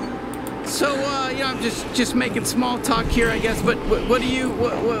 So, yeah, I'm just making small talk here, I guess. But what do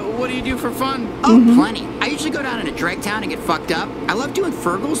you do for fun? Oh, plenty. I usually go down into Dregtown and get fucked up. I love doing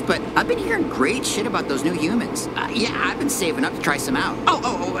Fergals, but I've been hearing great shit about those new humans. Yeah, I've been saving up to try some out.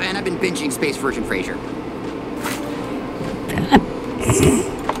 Oh, and I've been binging Space Version Frasier.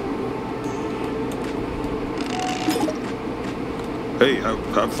 Hey,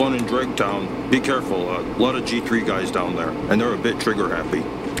 have fun in Dregtown. Be careful. A lot of G3 guys down there, and they're a bit trigger happy.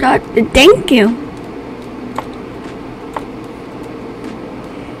 Thank you.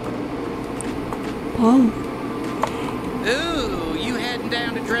 Oh. Ooh, you heading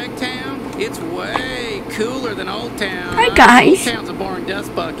down to Dregtown? It's way cooler than Old Town. Hi, guys. Old Town's a boring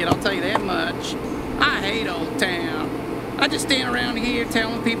dust bucket, I'll tell you that much. I hate Old Town. I just stand around here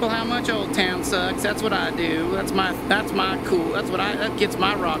telling people how much Old Town sucks. That's what I do. That's my cool. That gets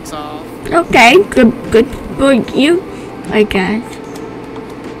my rocks off. Okay, good for you, I guess.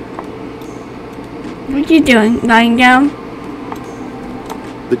 What are you doing? Lying down?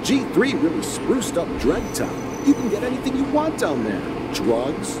 The G3 really spruced up Dregtown. You can get anything you want down there.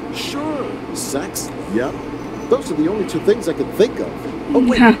 Drugs? Sure. Sex? Yep. Those are the only two things I can think of. Oh,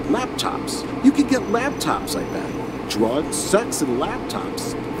 wait, laptops. You can get laptops, I bet. Drugs, sex, and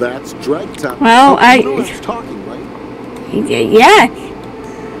laptops. That's Dregtown. Well, you know I was talking, right? Yeah.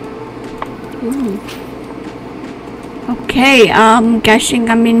 Okay, I'm guessing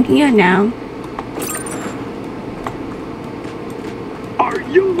I'm in here now. Are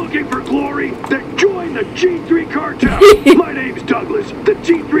you looking for glory? Then join the G3 cartel. My name's Douglas, the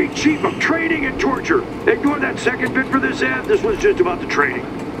G3 Chief of Training and Torture. Ignore that second bit for this ad. This was just about the training.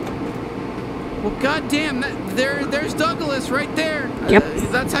 Well, goddamn, there's Douglas right there. Yep.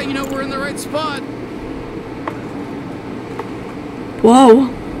 That's how you know we're in the right spot. Whoa.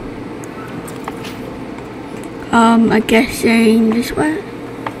 I guess this way.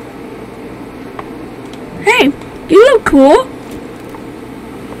 Hey, you look cool.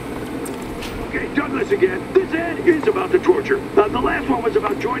 Okay, Douglas again. This ad is about the torture. The last one was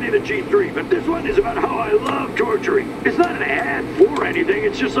about joining the G3, but this one is about how I love torturing. It's not an ad for anything.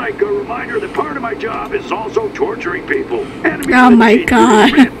 It's just like a reminder that part of my job is also torturing people. Oh my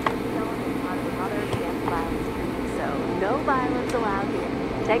God. So no violence allowed here.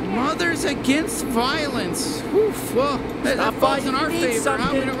 Take care. Mothers Against Violence. Oof, well, that falls in our favor.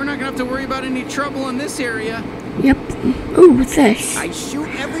 Huh? We're not going to have to worry about any trouble in this area. Yep. Ooh, what's this? I shoot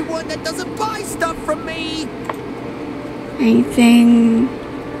everyone that doesn't buy stuff from me. Anything?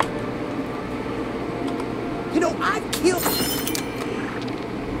 You know, I've killed...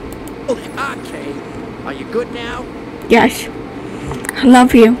 Okay. Are you good now? Yes. I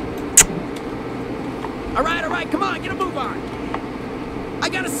love you. All right, come on, get a move on. I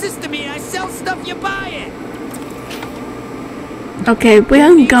got a system here. I sell stuff, you buy it. Okay, where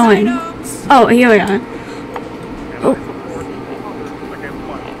am I going? Oh, here we are. Oh.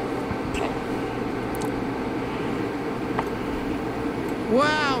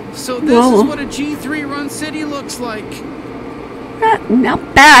 Wow, so this is what a G3 run city looks like.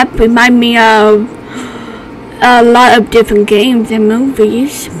 Not bad. Remind me of a lot of different games and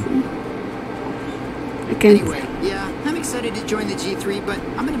movies. Anyway, yeah, I'm excited to join the G3, but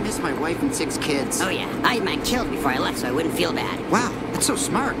I'm gonna miss my wife and 6 kids. Oh yeah, I had mine killed before I left so I wouldn't feel bad. Wow, that's so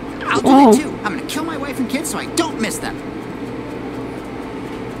smart. I'll do that too. I'm gonna kill my wife and kids so I don't miss them.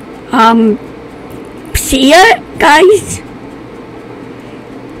 See ya, guys.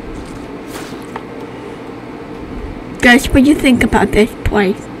 Guys, what do you think about this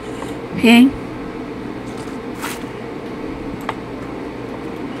place? Okay.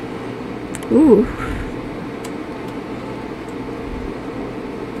 Ooh.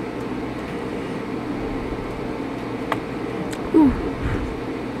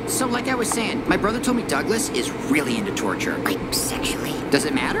 So like I was saying, my brother told me Douglas is really into torture. Like sexually. Does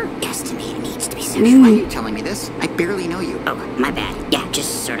it matter? Estimate it needs to be Why sexual. are you telling me this? I barely know you. Oh, my bad. Yeah,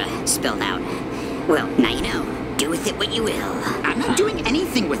 just sort of spilled out. Well, now you know. Do with it what you will. I'm not doing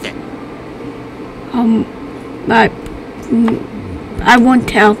anything with it. But I won't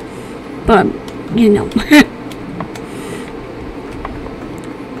tell. But you know.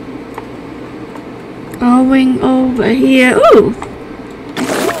 Going over here. Ooh.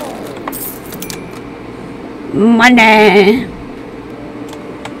 Money.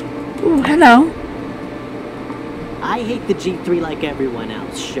 Ooh, hello. I hate the G3 like everyone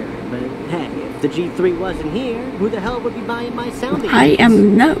else, sure, but hey, if the G3 wasn't here, who the hell would be buying my sounding rods? I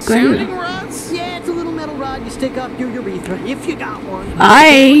am not going. Sounding rods? Yeah, it's a little metal rod you stick up your urethra, if you got one.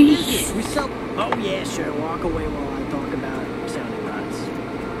 We sell. Oh yeah, sure. Walk away while I talk about sounding rods.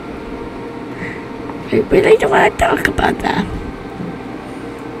 I really don't want to talk about that.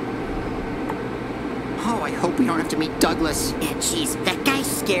 Oh, I hope we don't have to meet Douglas. Yeah, jeez, that guy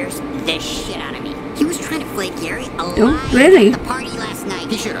scares the shit out of me. He was trying to flay Gary alive Oh, really? at the party last night.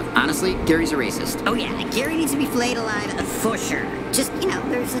 He should have. Honestly, Gary's a racist. Oh yeah, Gary needs to be flayed alive for sure. Just, you know,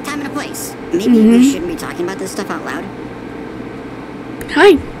 there's a time and a place. Maybe we shouldn't be talking about this stuff out loud.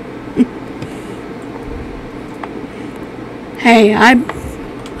 Hi. Hey, I'm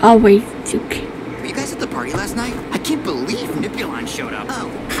always okay. Were you guys at the party last night? I can't believe Nipulon showed up.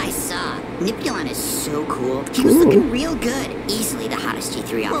 Oh, I saw. Nipulon is so cool. He was looking real good. Easily the hottest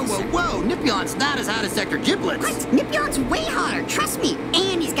G3 Whoa, officer. whoa, whoa! Nipulon's not as hot as Sector Giblets. What? Nipulon's way hotter, trust me.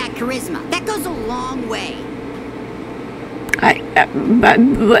 And he's got charisma. That goes a long way.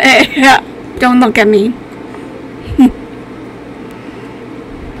 Don't look at me.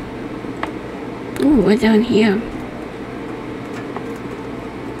 Ooh, what's down here?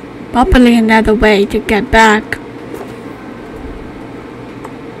 Probably another way to get back.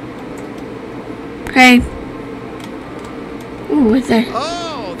 Hey. Ooh, what's that?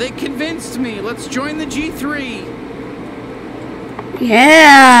 Oh, they convinced me. Let's join the G3.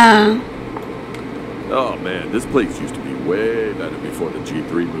 Yeah. Oh man, this place used to be way better before the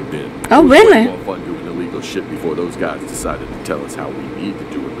G3 moved in. Oh, It was really? way more fun doing illegal shit before those guys decided to tell us how we need to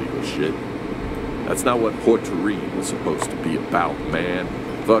do illegal shit. That's not what Port Turin was supposed to be about, man.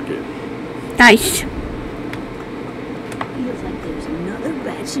 Fuck it. Nice. Feels like there's another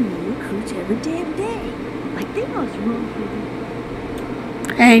batch of new recruits every damn day. Like they must run for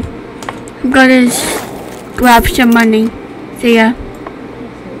Hey. I'm gonna grab some money. See ya.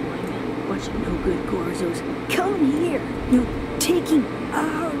 bunch of no good Gorzos. Come here. You're taking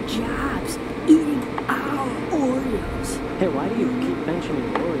our jobs, eating our Oreos. Hey, why do you keep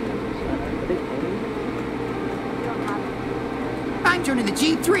mentioning Oreos? Are they funny? I'm joining the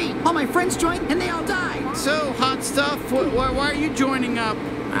G3. All my friends joined, and they all died. So, hot stuff, why are you joining up?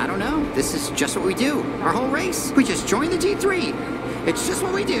 I don't know. This is just what we do. Our whole race. We just joined the G3. It's just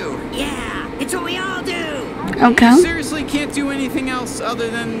what we do. Yeah, it's what we all do. Okay. You seriously can't do anything else other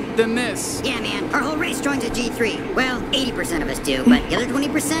than this. Yeah, man, our whole race joins the G3. Well, 80% of us do, but the other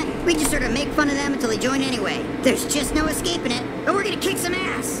 20%, we just sort of make fun of them until they join anyway. There's just no escaping it, or we're gonna kick some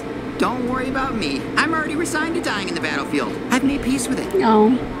ass. Don't worry about me. I'm already resigned to dying in the battlefield. I've made peace with it. No.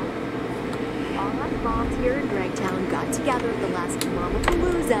 All us moms here in Dragtown got together at the last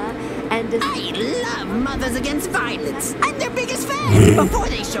Mamapalooza and I love Mothers Against Violence. I'm their biggest fan. Before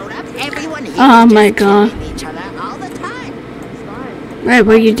they showed up, everyone here Oh was my just god. killing each other all the time. Right,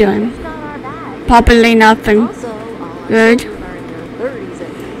 what are you doing? Probably nothing. Good.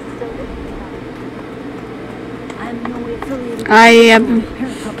 I am.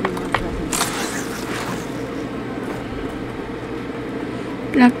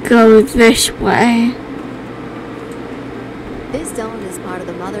 Let's go this way. this zone is part of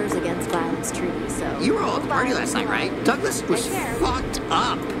the Mothers Against Violence Treaty, so... You were all at the party last night, right? Douglas was fucked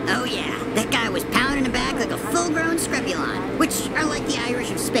up. Oh yeah, that guy was pounding it back like a full-grown Screpulon, which are like the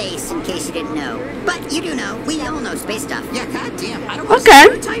Irish of space, in case you didn't know. But you do know, we all know space stuff. Yeah, goddamn, I don't want to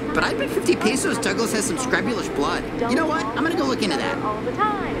Okay. stereotype, but I bet 50 pesos Douglas has some Screbulish blood. You know what? I'm gonna go look into that. all the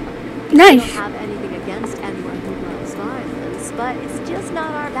time. Nice. We don't have anything against anyone who loves violence, but it's just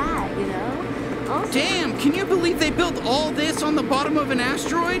not our bag, you know? Also, Damn, can you believe they built all this on the bottom of an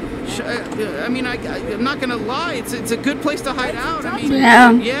asteroid? I mean, I'm not gonna lie, it's a good place to hide out. I mean,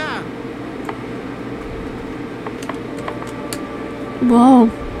 Yeah. yeah. Whoa.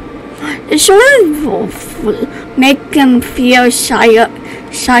 It sort of make them feel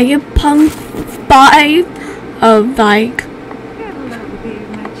cyberpunk vibe of like.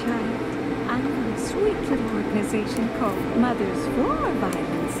 I'm from a sweet little organization called Mothers for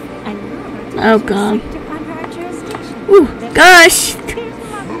Violence, and Oh god. under our jurisdiction. Ooh, gosh. There's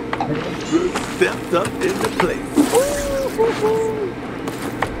Mother spruced up in the place.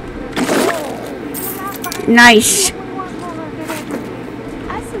 Nice.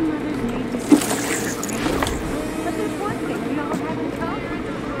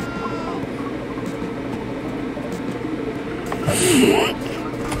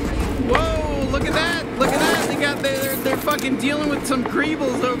 Whoa, look at that. Look at that. They're fucking dealing with some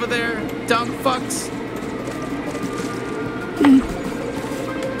greebles over there. Dumb fucks.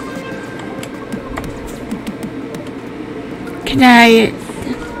 Can I...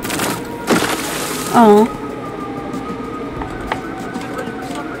 Oh.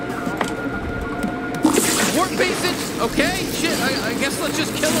 Warp basage? Okay, shit, I guess let's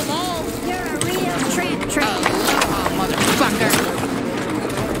just kill them all. You're a real trick. Oh, motherfucker.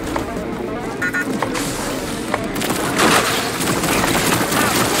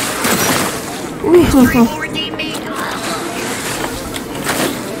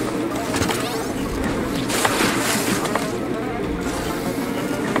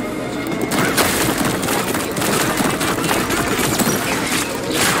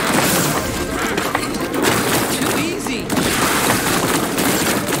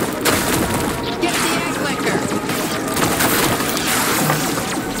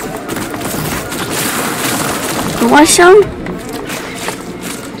 Want some? And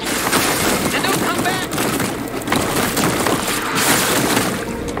don't come back.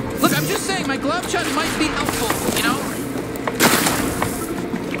 Look, I'm just saying, my glove shot might be helpful, you know?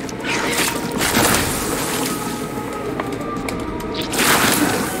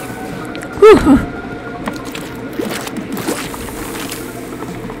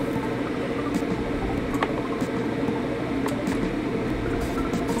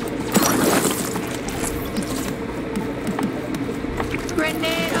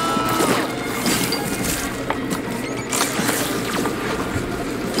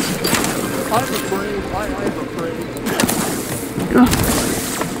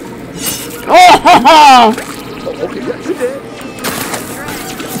 Oh! Okay, yeah, you did.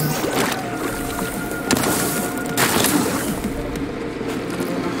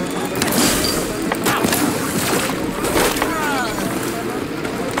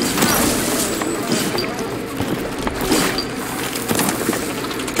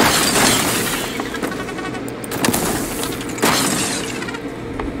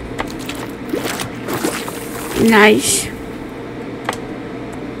 Nice.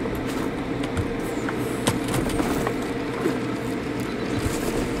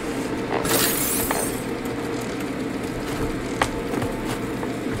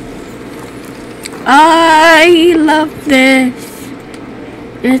 I love this.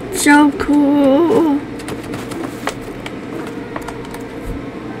 It's so cool.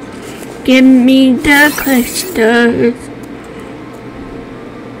 Give me the crystals.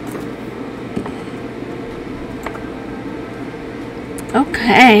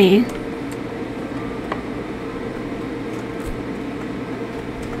 Okay.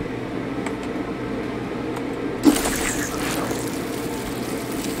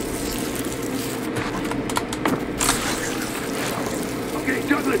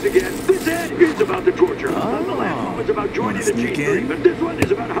 Douglas again. This ad is about the torture. The last one was about joining the G3, but this one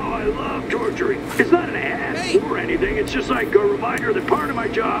is about how I love torturing. It's not an ad or anything. It's just like a reminder that part of my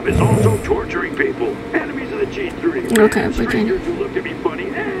job is also torturing people. Enemies of the G3. Okay, strangers who look to be funny.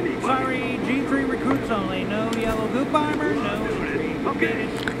 Anybody. Sorry, G3 recruits only. No yellow goop armor, no retreat. Okay.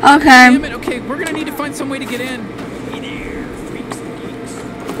 Okay. Damn it, okay, we're gonna need to find some way to get in. Hey there, freaks and geeks.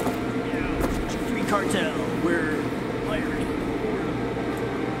 G3 cartel, we're firing.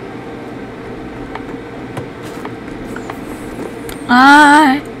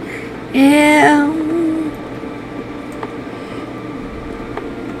 I am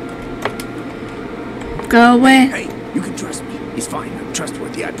going. Hey, you can trust me. He's fine. I'm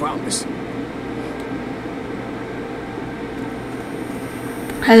trustworthy, I promise.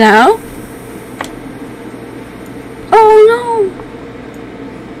 Hello? Oh no!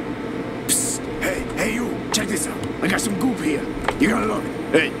 Psst. Hey you, check this out. I got some goop here. You're gonna love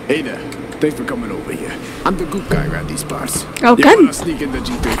it. Hey there. Thanks for coming over here. I'm the goop guy around these parts. Okay. You wanna sneak into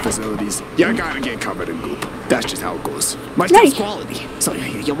G3 facilities, you gotta get covered in goop. That's just how it goes. My stuff's Nice. quality. So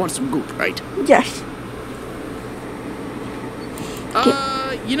you want some goop, right? Yes.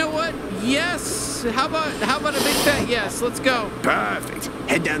 You know what? Yes. How about a big fat yes? Let's go. Perfect.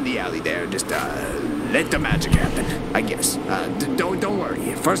 Head down the alley there and just let the magic happen, I guess. Don't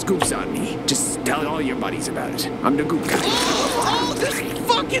worry. First goop's on me. Just tell all your buddies about it. I'm the goop guy. Oh, this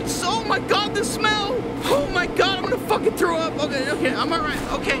fucking, oh my god, the smell. Oh my god, I'm gonna fucking throw up. Okay, I'm alright.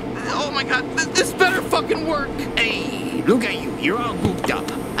 Okay. Oh my god, this better fucking work. Hey, look at you. You're all gooped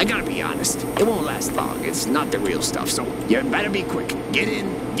up. I gotta be be honest. It won't last long. It's not the real stuff, so you better be quick. Get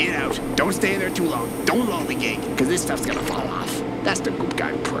in, get out. Don't stay there too long. Don't lollygag, because this stuff's gonna fall off. That's the good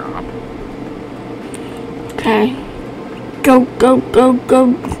guy prob. Okay. Go, go, go,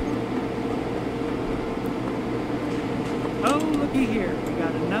 go. Oh, looky here. We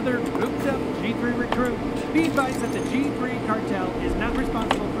got another booked up G3 recruit. Be advised that the G3 cartel is not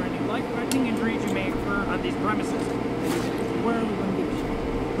responsible for any life-threatening injuries you may incur on these premises. Where are we going to get shot?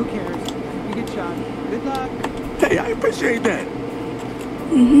 Who cares? If you get shot, good luck. Hey, I appreciate that.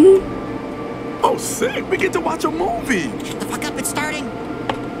 Oh, sick. We get to watch a movie. Shut the fuck up, it's starting.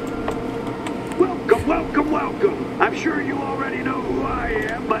 Welcome, welcome, welcome. I'm sure you already know who I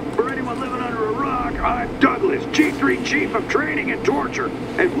am, but for anyone living under a rock, I'm Douglas, G3 Chief of Training and Torture.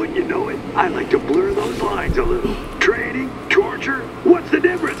 And wouldn't you know it, I like to blur those lines a little. Training, torture, what's the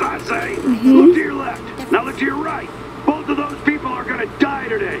difference, I say? Look to your left, now look to your right. Both of those people are gonna die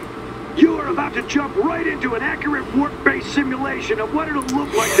today. You are about to jump right into an accurate work-based simulation of what it'll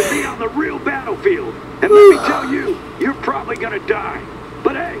look like to be on the real battlefield. And let me tell you, you're probably gonna die.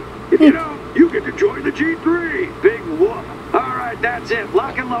 But hey, if you don't, you get to join the G3. Big whoop. All right, that's it.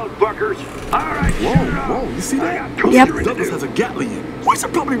 Lock and load, fuckers. All right, Whoa, you see that? Douglas has a Gatling. We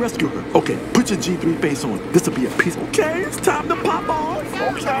should probably rescue her. Okay, put your G3 face on. This will be a piece. Okay, it's time to pop off.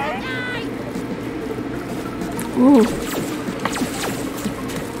 Okay. Ooh.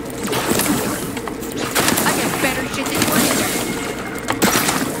 Better shit than you wanted.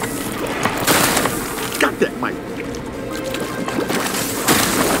 Got that, Mike.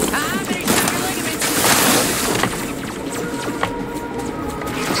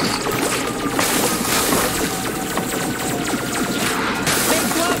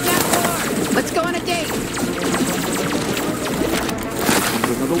 Let's go on a date.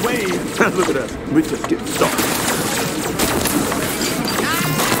 Another wave. Look at us. We're just getting started.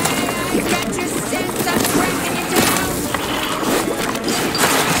 You got your sense of breaking it down.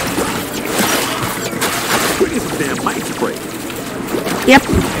 We need some damn mic spray. Yep.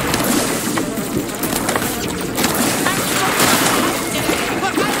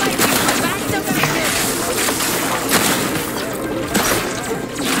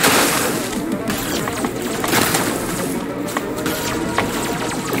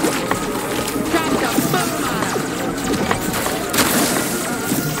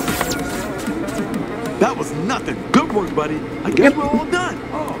 That was nothing. Good work, buddy. I guess we're all done.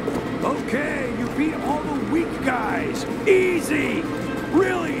 Oh, okay. You beat all the weak guys. Easy.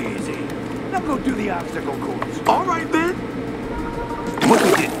 Really easy. Now go do the obstacle course. All right, then. What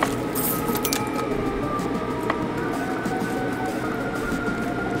we did?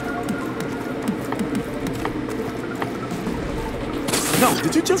 No,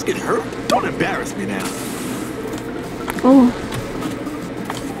 did you just get hurt? Don't embarrass me now. Oh.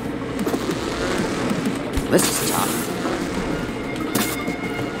 This is tough.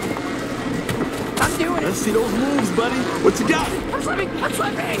 I'm doing it. Let's see those moves, buddy. What you got? I'm slipping. I'm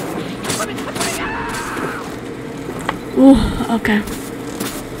slipping. I'm slipping. I'm slipping. Ooh, okay.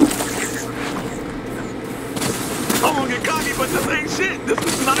 I won't get cocky, but this ain't shit. This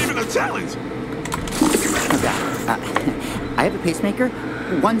is not even a challenge. I have a pacemaker.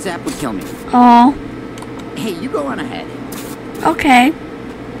 One zap would kill me. Oh. Hey, you go on ahead. Okay.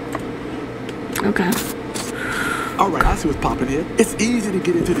 Okay. All right, I see what's popping here. It's easy to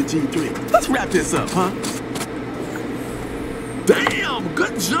get into the G3. Let's wrap this up, huh? Damn,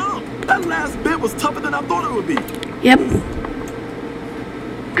 good jump. That last bit was tougher than I thought it would be. Yep.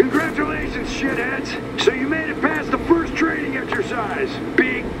 Congratulations, shitheads. So you made it past the first training exercise.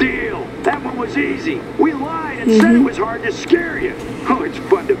 Big deal. That one was easy. We lied and said it was hard to scare you. Oh, it's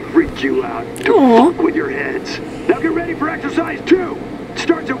fun to freak you out. To fuck with your heads. Now get ready for exercise 2.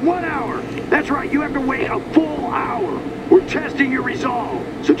 Starts at 1 hour. That's right, you have to wait a full hour. We're testing your resolve.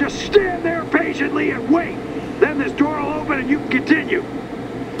 So just stand there patiently and wait. Then this door will open and you can continue.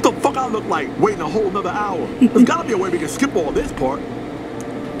 What the fuck I look like waiting a whole another hour? There's gotta be a way we can skip all this part.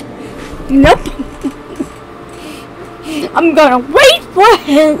 Nope. I'm gonna wait for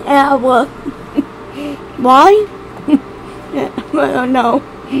an hour. Why? I don't know.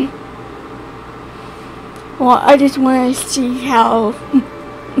 Well, I just want to see how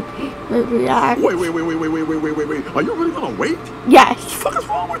they react. Wait. Are you really gonna wait? Yes. What the fuck is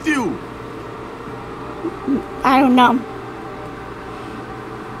wrong with you? I don't know.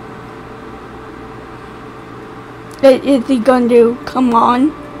 Is he going to come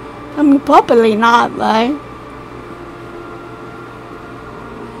on? I mean, probably not, right?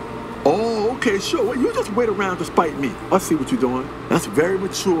 Oh, okay, sure. Well, you just wait around to spite me. I see what you're doing. That's very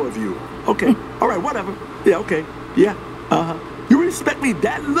mature of you. Okay. All right, whatever. Yeah, okay. Yeah. Uh-huh. You ready respect me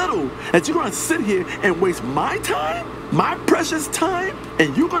that little that you're gonna sit here and waste my time, my precious time,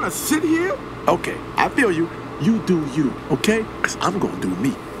 and you're gonna sit here? Okay, I feel you. You do you, okay? Because I'm gonna do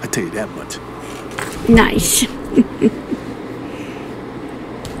me. I tell you that much. Nice.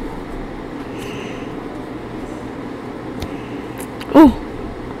 Oh.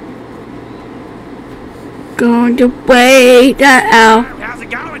 Going to wait that out. How's it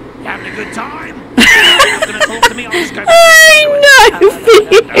going? You having a good time? You're not gonna talk to me? I'll just go. I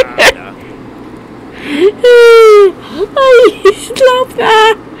love that.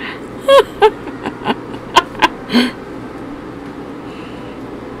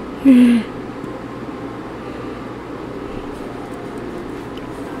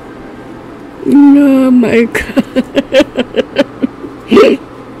 Oh my God.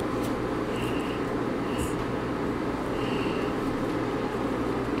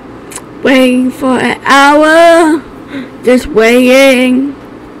 Waiting for an hour, just waiting,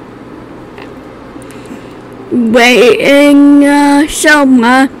 so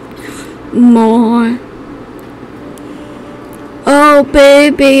much more. Oh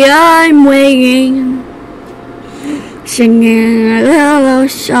baby, I'm waiting, singing a little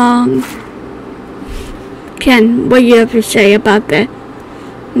song. Ken, what do you have to say about that?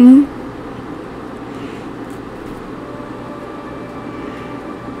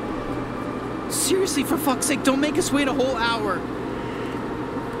 Seriously, for fuck's sake, don't make us wait a whole hour.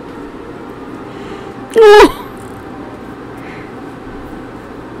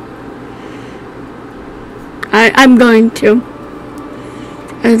 I'm going to.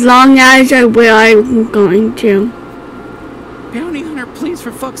 As long as I will, I'm going to. Bounty Hunter, please,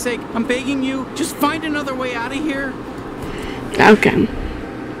 for fuck's sake, I'm begging you, just find another way out of here. Okay.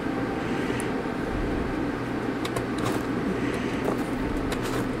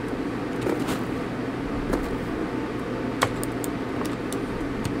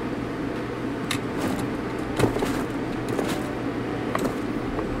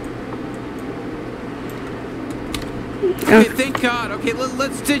 Okay, thank God. Okay,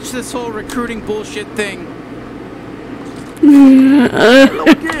 let's ditch this whole recruiting bullshit thing. Hello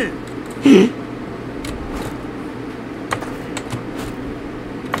again.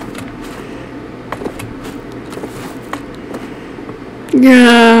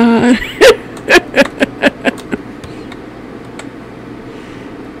 Yeah.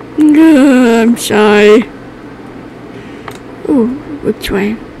 I'm sorry. Ooh, which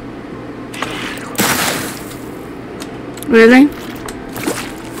way? Really?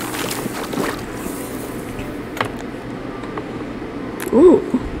 Ooh.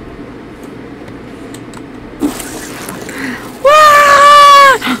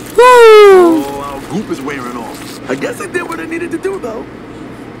 Oh, our goop is wearing off. I guess I did what I needed to do, though.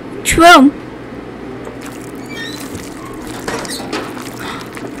 True.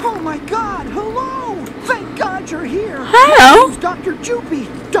 Oh my God! Hello! Thank God you're here. Hello. It's Dr. Joopy.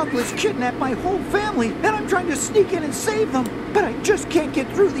 Douglas kidnapped my whole family, and I'm trying to sneak in and save them, but I just can't get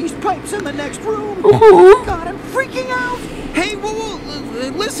through these pipes in the next room. Oh God, I'm freaking out. Hey, whoa,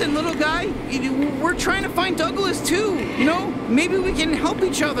 listen, little guy. We're trying to find Douglas too. You know, maybe we can help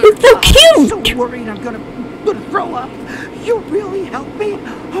each other. It's so cute. I'm so worried I'm gonna throw up. You really helped me.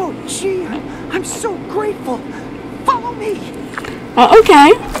 Oh gee, I'm so grateful. Follow me.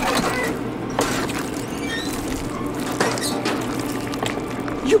 Okay.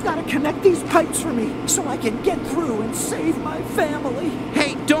 You gotta connect these pipes for me so I can get through and save my family.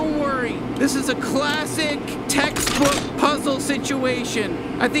 Hey, don't worry. This is a classic textbook puzzle situation.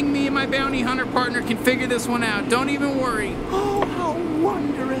 I think me and my bounty hunter partner can figure this one out. Don't even worry. Oh, how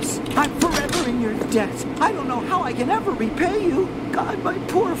wondrous. I'm forever in your debt. I don't know how I can ever repay you. God, my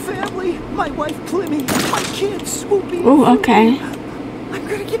poor family. My wife, Plimmy. My kids, Swoopy. Oh, okay. I'm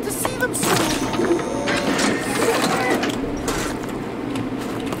gonna get to see them soon.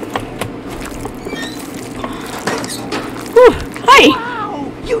 Hi.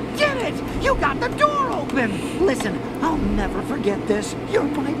 Wow! You did it! You got the door open! Listen, I'll never forget this. You're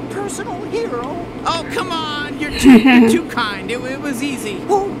my personal hero. Oh, come on. You're too kind. It was easy.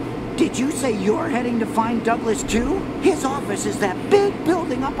 Oh, did you say you're heading to find Douglas too? His office is that big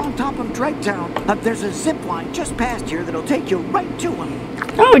building up on top of Dregtown. There's a zip line just past here that'll take you right to him.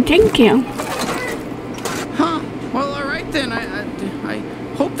 Oh, thank you. Huh. Well, all right then. I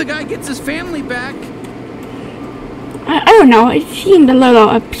hope the guy gets his family back. I don't know, it seemed a little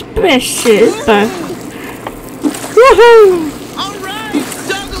auspicious, but... Woohoo! Alright,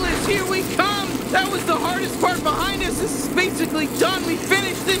 Douglas, here we come! That was the hardest part behind us. This is basically done. We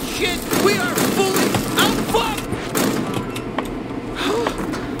finished this shit. We are fully out. Fuck!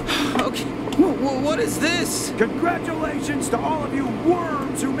 Okay, what is this? this? Congratulations to all of you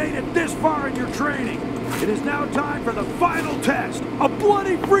worms who made it this far in your training. It is now time for the final test, a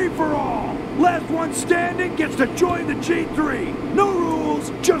bloody free-for-all. Last one standing gets to join the G3. No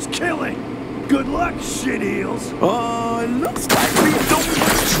rules, just killing. Good luck, shit heels. It looks like we don't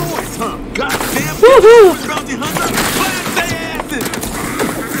have a choice, huh? Goddamn bounty hunter, blast their asses!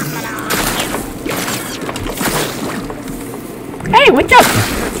 Hey, what's up?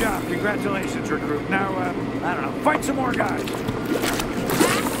 Good job, congratulations, recruit. Now, I don't know, fight some more guys.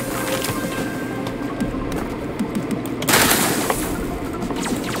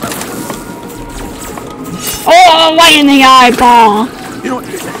 Oh, right in the eyeball. You know,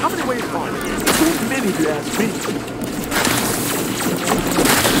 how many ways are there? Too many if you ask me.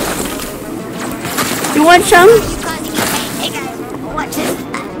 You want some? Hey guys, watch this.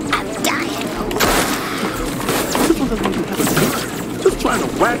 I'm dying. This one doesn't even have a gun. Just trying to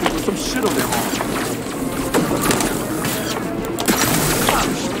whack me with some shit on their arm.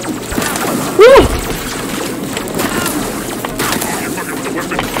 Woo!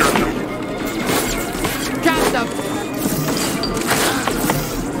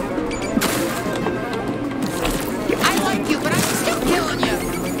 I like you, but I'm still killing you.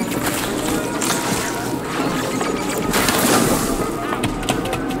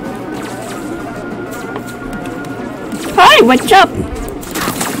 Hi, what's up?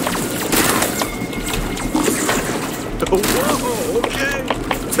 Oh, whoa, okay.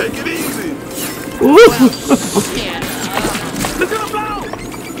 Take it easy. Ooh. Look at him blow!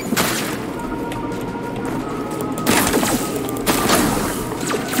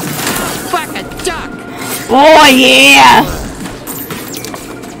 Fuck a duck. Oh, yeah.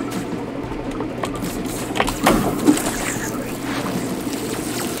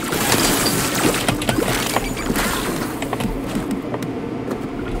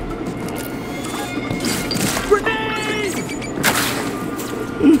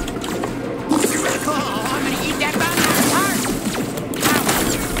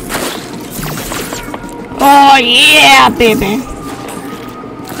 Oh, yeah, baby.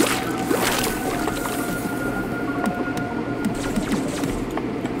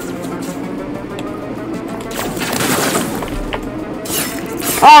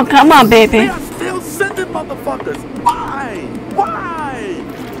 Oh, come on, baby. They are still sending motherfuckers. Why? Why?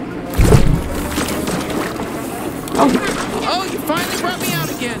 Oh, you finally brought me out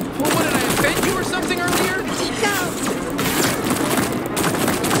again. Well, what, did I offend you or something earlier? Chico!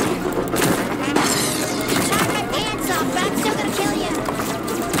 You shot my pants off, but I'm still gonna kill you.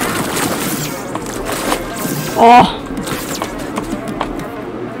 Oh.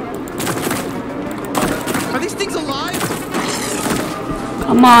 Are these things alive?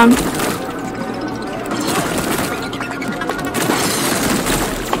 Come on.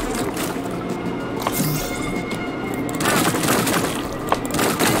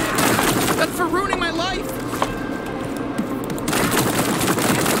 That's for ruining my life.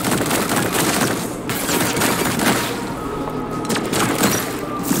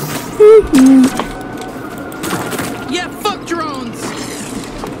 Yeah, fuck drones.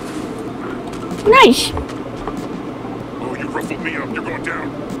 Nice. Oh, you ruffled me up. You're going down.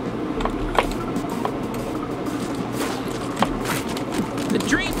 The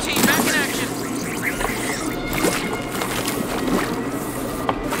dream team back in action.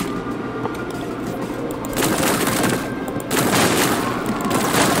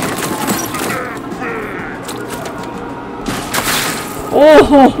 Oh,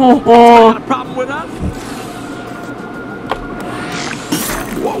 ho, ho, ho. Got a problem with us?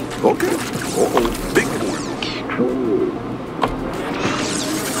 Whoa, okay. Uh-oh, big boy.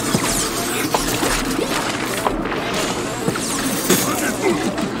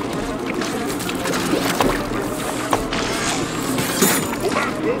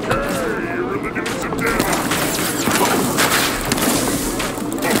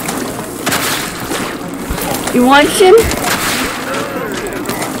 You want some?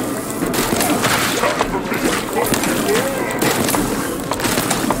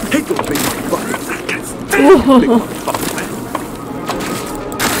 Hey, go big motherfucker. I can't stand big Ooh. motherfucker, man.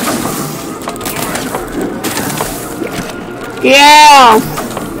 Yeah.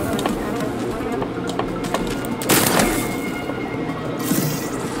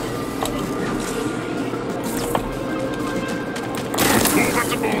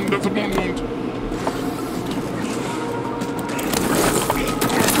 That's a bone wound.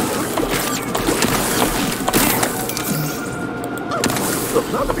 Look,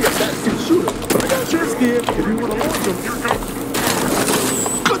 not to be a backseat shooter, but I got a chance here if you want to launch them.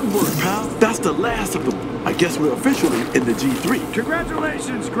 Good work, pal. That's the last of them. I guess we're officially in the G3.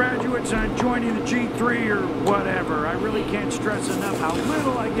 Congratulations, graduates, on joining the G3 or whatever. I really can't stress enough how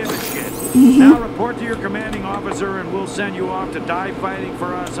little I give a shit. Now report to your commanding officer and we'll send you off to die fighting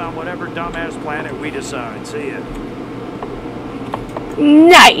for us on whatever dumbass planet we decide. See ya.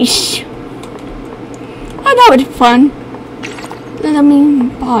 Nice. Oh, that was fun. I mean,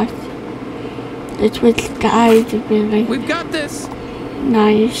 boss. It's with guys. Really. We've got this.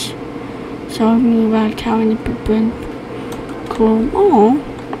 Nice. Showing me about having it been cool. Oh.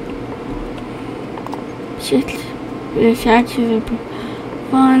 It's actually a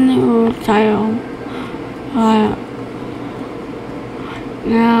fun little title.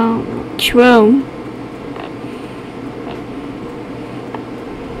 Now, true.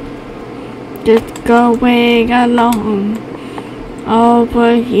 Just going along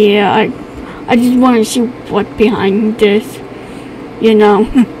over here. I just want to see what's behind this, you know.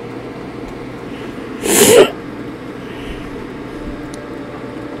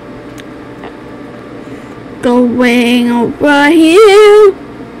 Going over here.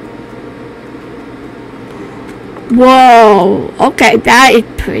 Whoa. Okay, that is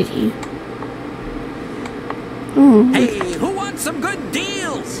pretty. Ooh. Hey, who wants some good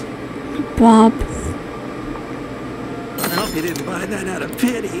deals? Bob. I hope you didn't buy that out of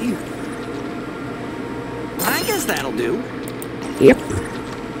pity. I guess that'll do. Yep.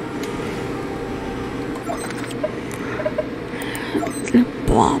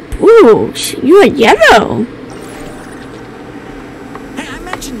 Bob. Ooh, you're yellow. Hey, I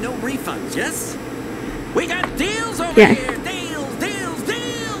mentioned no refunds, yes? We got deals over Yeah. here. Deals, deals,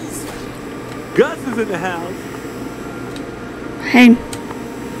 deals. Gus is in the house. Hey.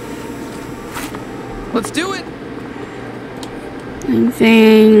 Let's do it.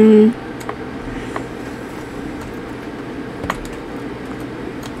 Anything.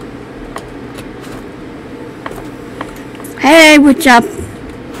 Hey, what's up?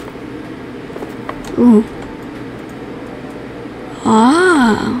 Ooh.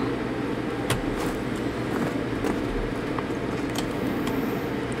 Ah.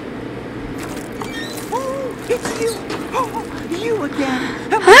 Oh, it's you. Oh, you again.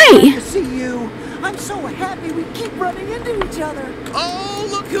 Hi. Glad to see you. I'm so happy we keep running into each other. Oh,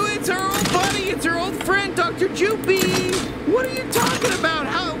 look who it's our old buddy. It's our old friend, Dr. Jupy. What are you talking about?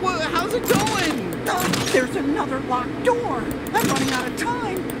 How's it going? Oh, there's another locked door. I'm running out of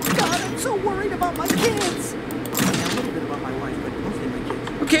time. God, I'm so worried about my kids. Yeah, a little bit about my wife, but mostly my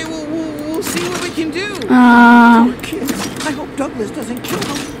kids. Okay, we'll see what we can do. Poor kids. I hope Douglas doesn't kill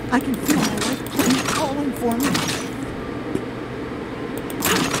them. I can feel my wife calling for me.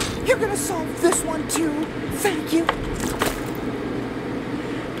 You're gonna solve this one too. Thank you.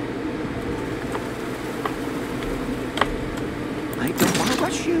 I don't want to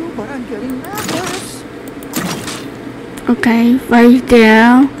rush you, but I'm getting nervous. Okay, right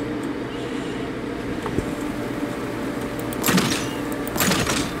there.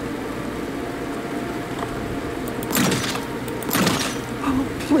 Oh,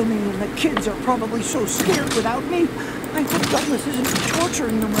 Plymmy and the kids are probably so scared without me. I hope Douglas isn't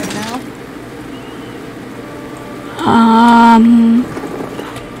torturing them right now.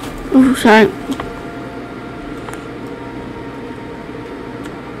 Oh, sorry.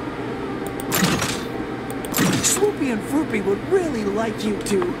 Swoopy and Froopy would really like you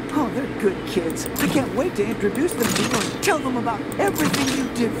two. Oh, they're good kids. I can't wait to introduce them to you and tell them about everything you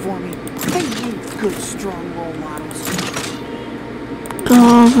did for me. They need good, strong role models. Go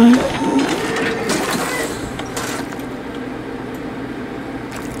over.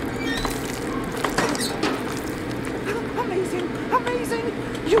 Amazing!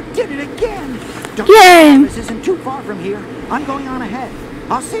 You did it again! Yay! This isn't too far from here. I'm going on ahead.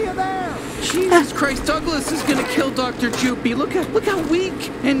 I'll see you there. Jesus Christ, Douglas is gonna kill Dr. Jupy. Look how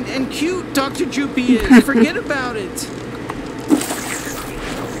weak and cute Dr. Jupy is. Forget about it.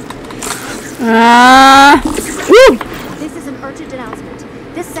 This is an urgent announcement.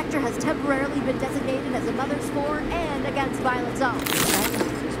 This sector has temporarily been designated as a Mother's For and Against Violence Zone.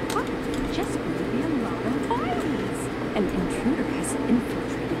 Just maybe a lot of violence. An intruder has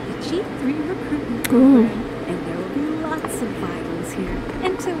infiltrated the G3 recruitment program, and there will be lots of violence here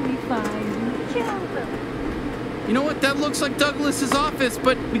until we find and kill them. You know what? That looks like Douglas's office,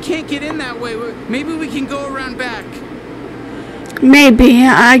 but we can't get in that way. Maybe we can go around back. Maybe.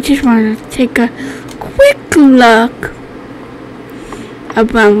 I just want to take a quick look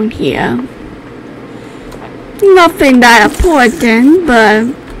around here. Nothing that important, but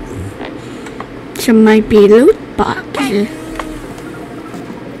some might be loot boxes.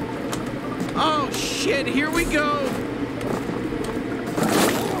 Oh shit, here we go.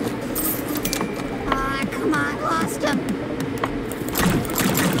 Aw,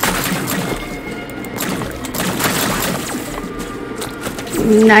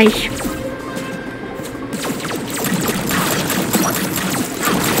 Nice.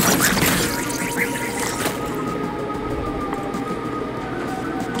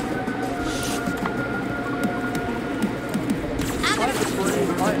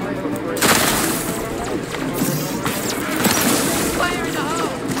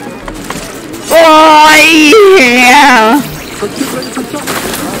 Oh yeah! But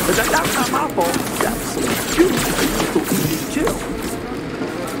that's not my fault. That's you. So easy, chill.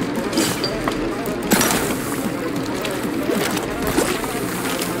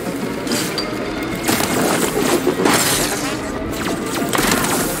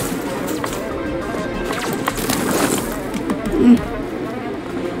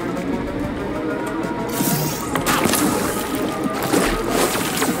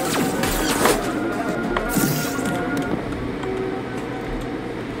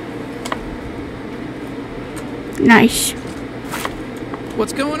 Nice.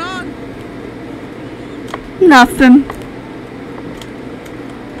 What's going on? Nothing.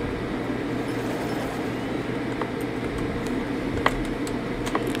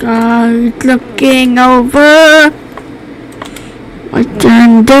 God, looking over what's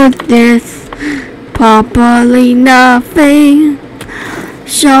under this, probably nothing,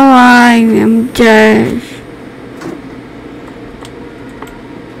 so I am just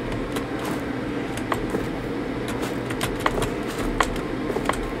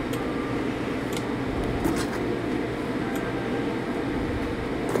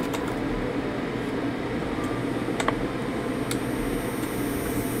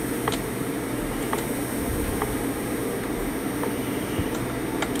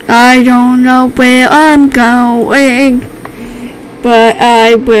I don't know where I'm going, but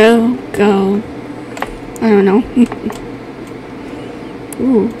I will go. I don't know.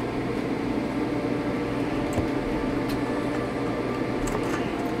 Ooh.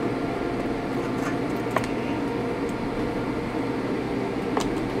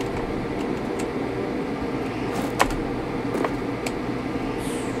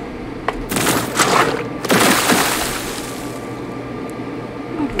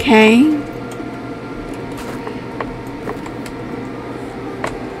 Okay.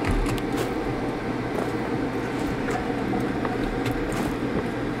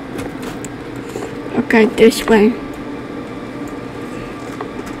 Okay, this way.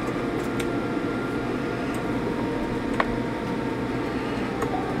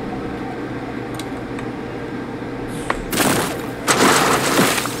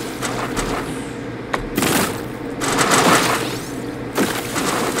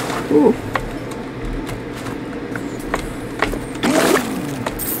 Ooh.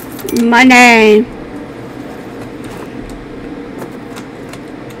 Money.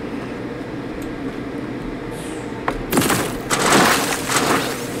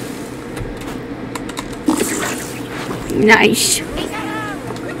 Nice. We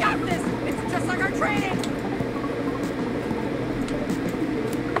got this. It's just like our training.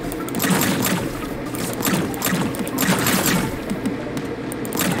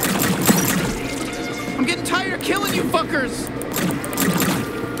 I'm getting tired of killing you fuckers.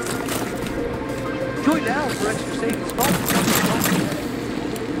 Join now for extra safety sponsors.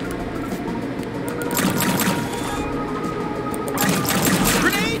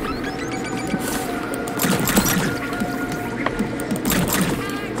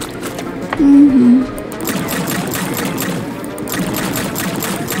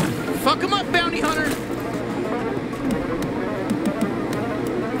 Fuck him up, bounty hunter.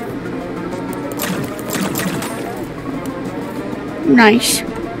 Nice.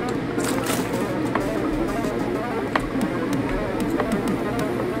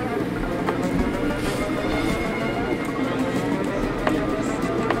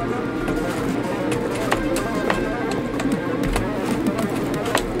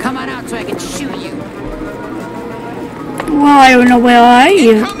 Come on out so I can shoot you. Well, I don't know where are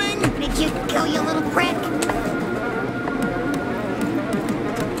you. Did you kill you little prick?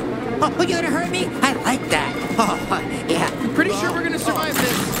 Oh, you gonna hurt me? I like that. Oh, yeah. I'm pretty sure we're gonna survive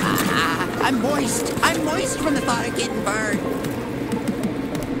this. I'm moist. I'm moist from the thought of getting burned.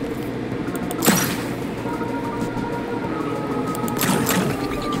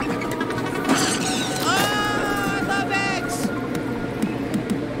 Oh, I love eggs.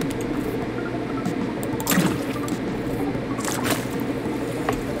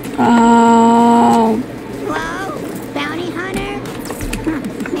 Oh. Whoa, bounty hunter?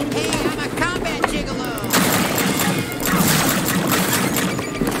 Hey, I'm a combat gigolo.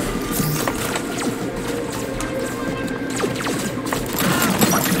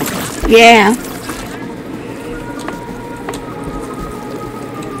 Yeah.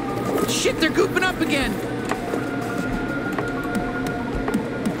 Shit, they're gooping up again.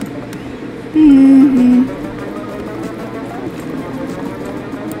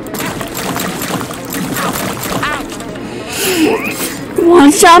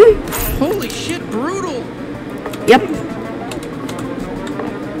 Want some? Holy shit, brutal. Yep.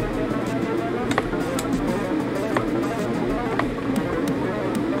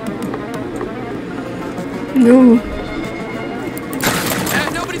 No.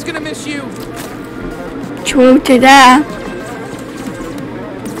 Nobody's gonna miss you. True to that.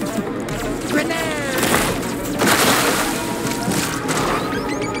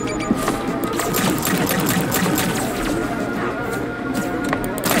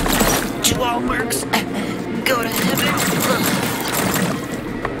 To all mercs, go to heaven.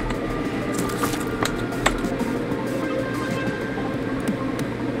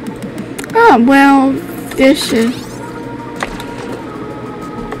 Oh, well, this is...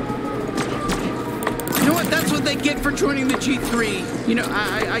 You know what? That's what they get for joining the G3. You know,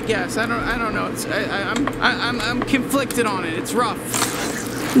 I guess. I don't know. It's I'm conflicted on it. It's rough.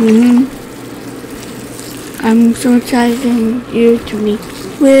 I'm so excited you to meet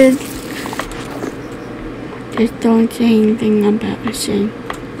with. Just don't say anything about the same.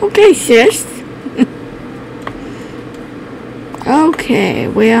 Okay, sis. Okay,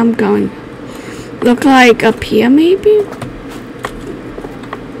 where I'm going. Look like up here, maybe?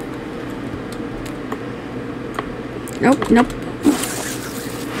 Nope, nope.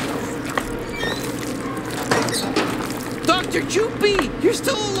 Dr. Joopy, you're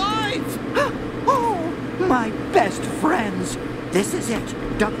still alive! Oh, my best friends. This is it.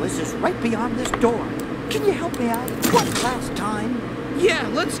 Douglas is right beyond this door. Can you help me out one last time? Yeah,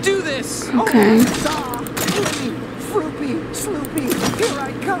 let's do this. Okay. Oh, Saw, Flippy, Froopy, Sloopy, here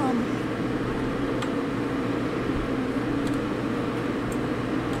I come.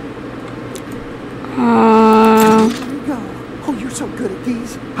 Here we go. Oh, you're so good at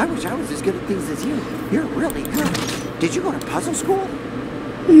these. I wish I was as good at these as you. You're really good. Did you go to puzzle school?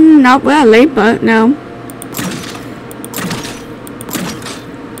 Not really, but no.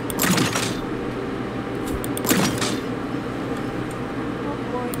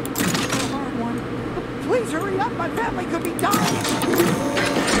 Please hurry up. My family could be dying.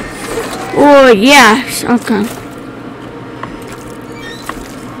 Oh, yes. Okay.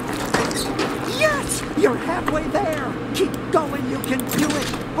 Yes! You're halfway there. Keep going. You can do it.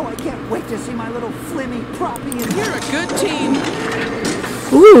 Oh, I can't wait to see my little Flimmy Proppy and You're a good team.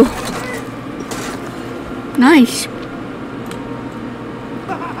 Ooh. Nice.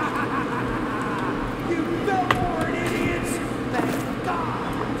 You fell for it, idiots. Thank God.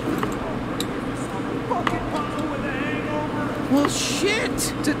 Fucking puzzle with a hangover. Well,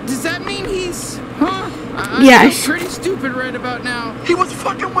 shit. Does that mean he's... Huh? Yes. I'm pretty stupid right about now. He was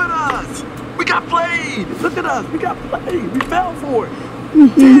fucking with us. We got played. Look at us. We got played. We fell for it.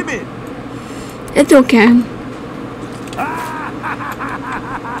 Damn it. It's okay.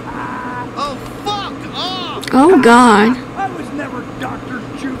 Oh, fuck off. Oh, God. I was never Dr.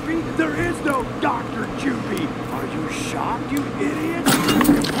 Joopy. There is no Dr. Joopy. Are you shocked, you idiot?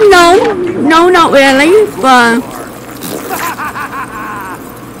 No, not really, but...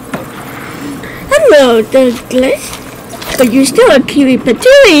 Hello, Douglas. But you're still a kiwi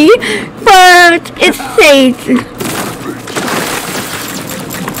patooey, but it's safe.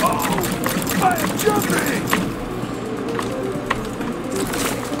 I am jumping!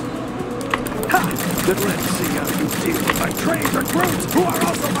 Ha! Then let's see how you deal with my trained recruits who are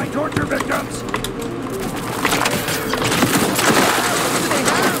also my torture victims!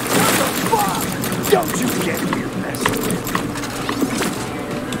 What the fuck? Don't you get here, messy.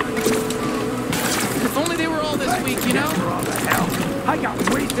 If only they were all this week, you know? For all the hell. I got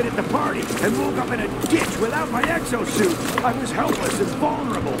wasted at the party and woke up in a ditch without my exosuit. I was helpless and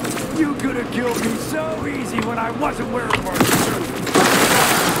vulnerable. You could have killed me so easy when I wasn't wearing my suit.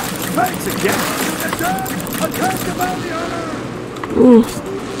 Thanks again. Attack the bounty hunter! Ooh.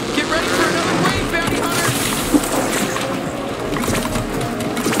 Get ready for another wave, bounty hunter!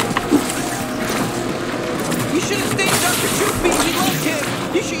 You should have stayed Dr. Joopy. We loved him.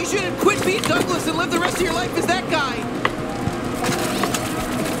 You should have quit being Douglas and lived the rest of your life as that guy.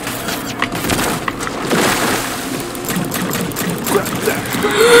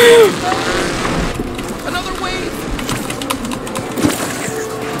 Another wave.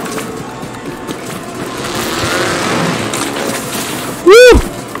 Woo!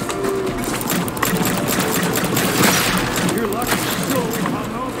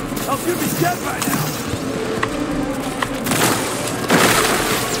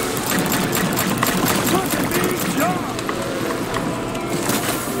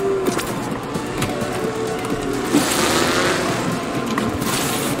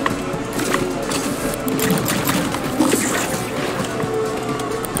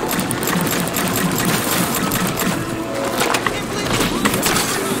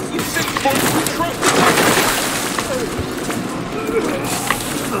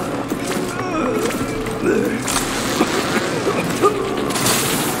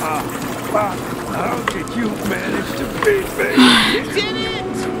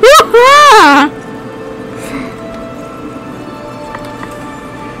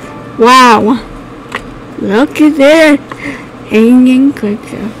 Wow. Look at this. Hanging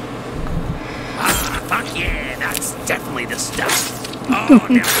quicker. Fuck yeah, that's definitely the stuff. Oh,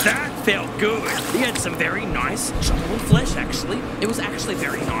 now that felt good. He had some very nice chocolate flesh, actually. It was actually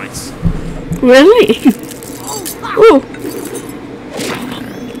very nice. Really? Ooh.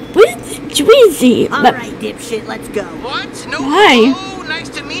 Where's Dweezy? Alright, dipshit, let's go. What? No. Why? Oh, nice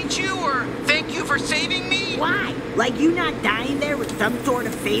to meet you, or thank you for saving me? Why? Like you not dying there with some sort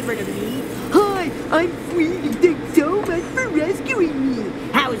of favor to me? Hi, I'm Sweetie. Thanks so much for rescuing me.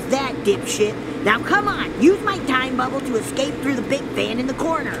 How's that, dipshit? Now come on, use my time bubble to escape through the big fan in the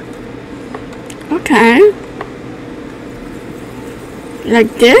corner. Okay.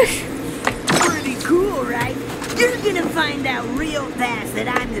 Like this? Pretty cool, right? You're gonna find out real fast that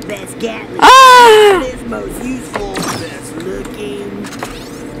I'm the best Gatling. Ah! This most useful, best looking.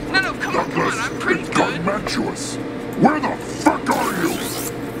 No, come on, I'm pretty good. Gargantuous. Where the fuck are you?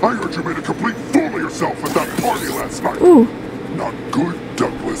 I heard you made a complete fool of yourself at that party last night. Ooh. Not good,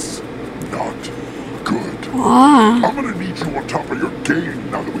 Douglas. Not good. Ah. I'm gonna need you on top of your game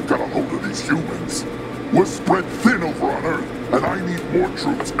now that we've got a hold of these humans. We're spread thin over on Earth, and I need more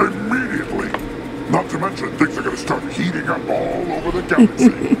troops immediately. Not to mention, things are gonna start heating up all over the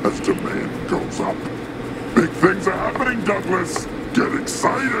galaxy as demand goes up. Big things are happening, Douglas. Get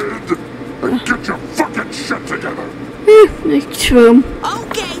excited and get your fucking shit together. It's true.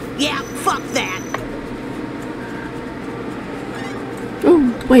 Okay, yeah, fuck that.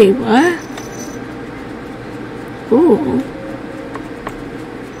 Oh, wait, what? Ooh.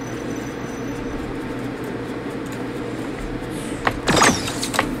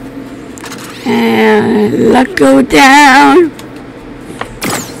 And let's go down.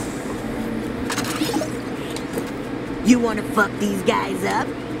 You wanna fuck these guys up?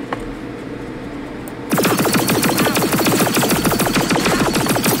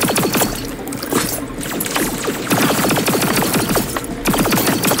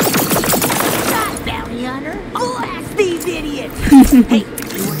 Bounty hunter, blast these idiots! Hey,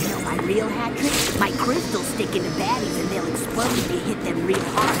 you wanna know my real hat trick? My crystals stick into baddies and they'll explode if you hit them real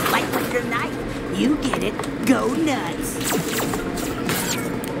hard, like with your knife. You get it, go nuts.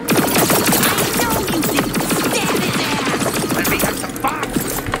 I know you do. Stab his ass! Let me have some fun.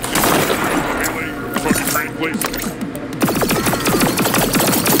 Really? Fucking train, please.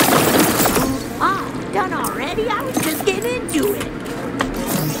 Ah, done already? I was just getting into it.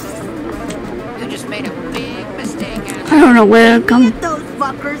 You just made a big mistake. I don't know where to come. Get those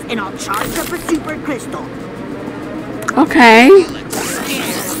fuckers and I'll charge up a super crystal. Okay. You look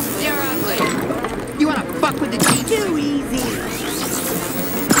scared. You're ugly. You wanna fuck with the G2? Too easy.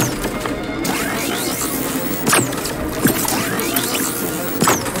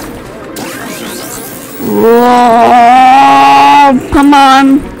 Whoa, come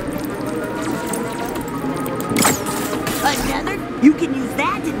on. Another? You can use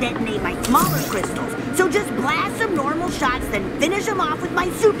that to detonate my smaller crystals. So just blast some normal shots, then finish them off with my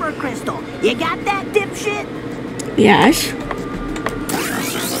super crystal. You got that, dipshit? Yes.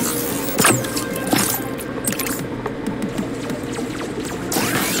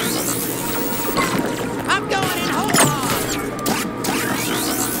 I'm going in whole hog.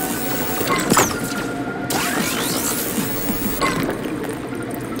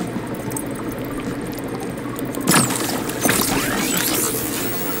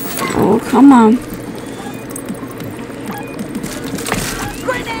 Oh, come on.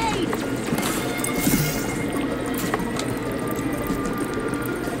 Grenade!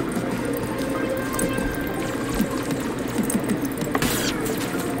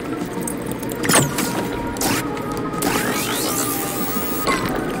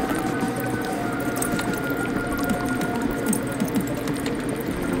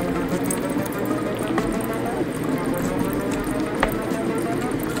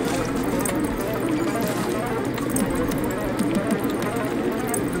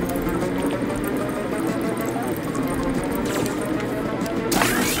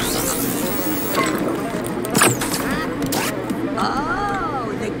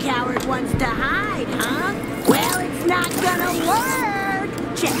 Oh, the coward wants to hide, huh? Well, it's not gonna work!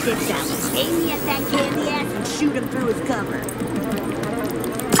 Check this out. Aim me at that candy ass and shoot him through his cover.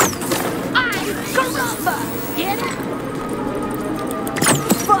 I'm Caramba! Get it?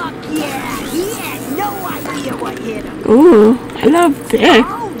 Fuck yeah! He had no idea what hit him. Ooh, I love this.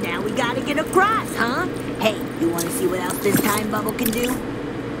 Oh, now we gotta get across, huh? Hey, you wanna see what else this time bubble can do?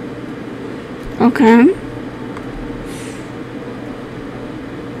 Okay.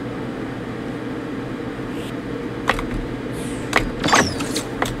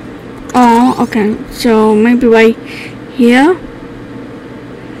 Oh, okay. So maybe right here.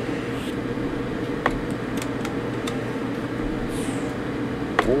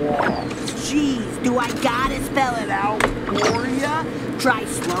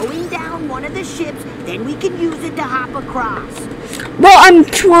 slowing down one of the ships, then we can use it to hop across. Well, I'm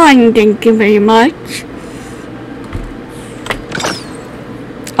trying, thank you very much.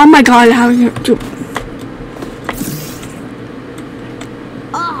 Oh my god, how you do?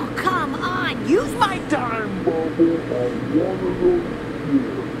 Oh, come on, use my darn bubble on one of those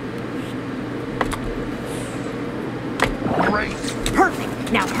ships. Great.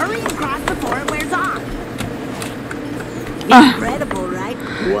 Perfect. Now hurry and cross before it wears off. Incredible, right?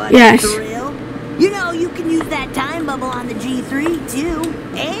 What a thrill. You know, you can use that time bubble on the G3 too.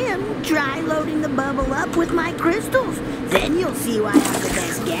 And try loading the bubble up with my crystals. Then you'll see why I'm the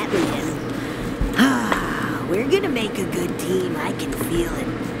best Gatlian. We're gonna make a good team, I can feel it.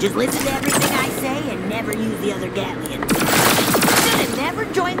 Just listen to everything I say and never use the other Gatlian. Should have never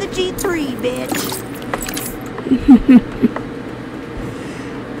joined the G3, bitch.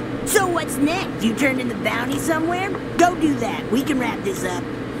 So what's next? You turned in the bounty somewhere? Go do that. We can wrap this up.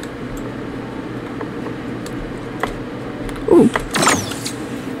 Ooh.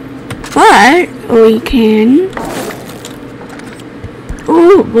 But we can.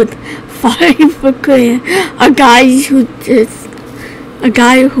 Ooh, with 5 a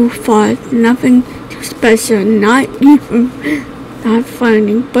guy who fought nothing too special, not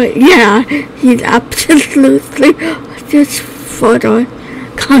funny, but yeah, he's absolutely just photo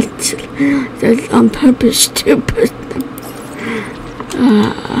constantly just on purpose stupid.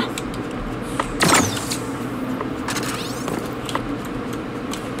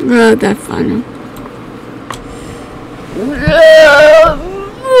 Oh, that's funny.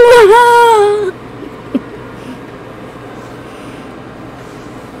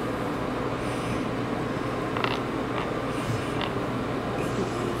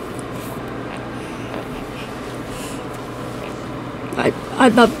 I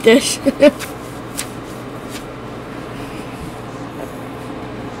love this. Hey,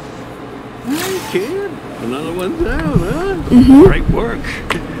 kid. Another one down, huh? Great work.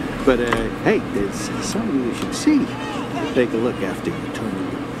 But, hey, there's something you should see. Take a look after you turn in.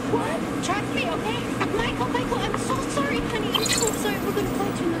 What? Trust me, okay? Michael, I'm so sorry, honey. I'm so sorry. We're gonna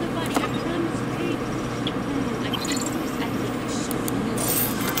find you another body. I promise, okay? I can't do this. I think it's so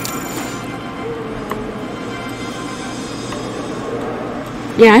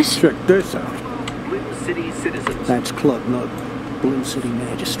Yes. Check this out. Bloom City citizens. That's Club Nug, Bloom City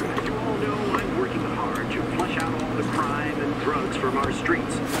Magistrate. As you all know, I'm working hard to flush out all the crime and drugs from our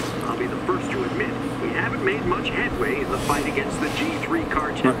streets. I'll be the first to admit we haven't made much headway in the fight against the G3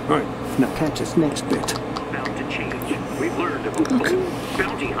 cartel. Right. Now catch this next bit. Bound to change. We've learned of a bold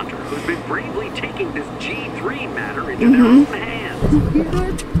bounty hunter who's been bravely taking this G3 matter into their own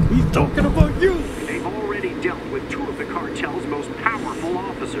hands. He's talking about you. They've already dealt with 2 of the cartel's most powerful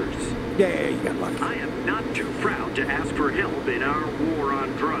officers. Yeah, you got lucky. I am not too proud to ask for help in our war on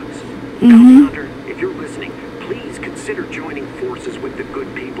drugs. Bounty Hunter, if you're listening, please consider joining forces with the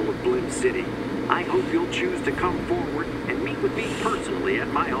good people of Bloom City. I hope you'll choose to come forward and meet with me personally at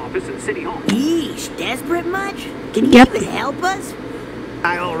my office in City Hall. Yeesh, desperate much? Can you even help us?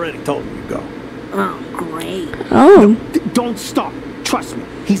 I already told him to go. Oh, great. Oh. Don't stop. Trust me,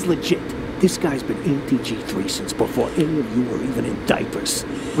 he's legit. This guy's been anti-G3 since before any of you were even in diapers.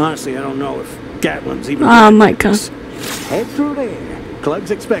 Honestly, I don't know if Gatlin's even... Oh my god. Head through there. Clug's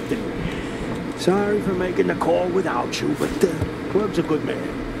expecting you. Sorry for making the call without you, but Clug's a good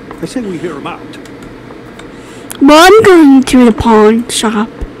man. I say we hear him out. Well, I'm going to the pawn shop.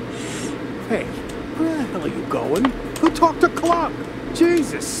 Hey, where the hell are you going? Go talk to Clug.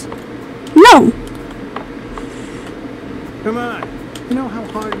 Jesus. No. Come on. You know how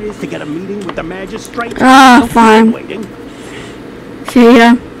hard it is to get a meeting with the magistrate? Fine. Waiting. See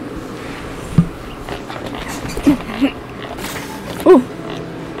ya. Oh.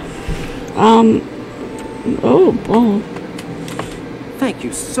 Oh. Thank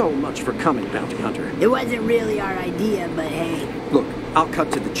you so much for coming, Bounty Hunter. It wasn't really our idea, but hey. Look, I'll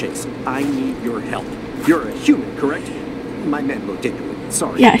cut to the chase. I need your help. You're a human, correct? My men looked into it.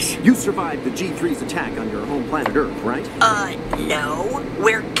 Sorry. Yes. You survived the G3's attack on your home planet Earth, right? No.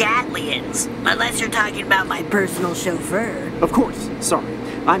 We're Gatlians. Unless you're talking about my personal chauffeur. Of course. Sorry.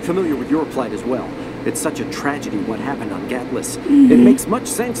 I'm familiar with your plight as well. It's such a tragedy what happened on Gatlas. It makes much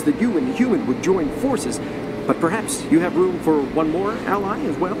sense that you and the human would join forces, but perhaps you have room for one more ally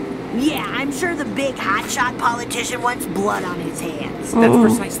as well? Yeah, I'm sure the big hotshot politician wants blood on his hands. That's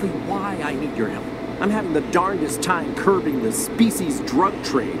precisely why I need your help. I'm having the darndest time curbing the species drug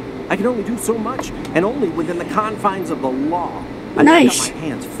trade. I can only do so much, and only within the confines of the law. I've got my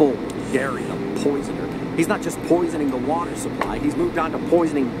hands full with Gary, the poisoner. He's not just poisoning the water supply, he's moved on to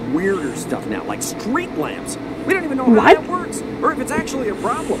poisoning weirder stuff now, like street lamps. We don't even know how that works, or if it's actually a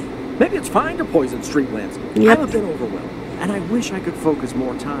problem. Maybe it's fine to poison street lamps. Yep. I'm a bit overwhelmed, and I wish I could focus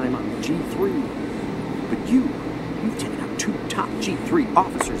more time on the G3. But you've taken out 2 top G3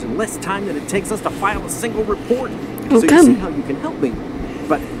 officers in less time than it takes us to file a single report. So you see how you can help me.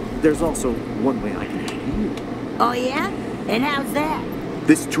 But there's also one way I can help you. Oh yeah? And how's that?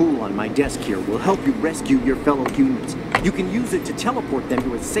 This tool on my desk here will help you rescue your fellow humans. You can use it to teleport them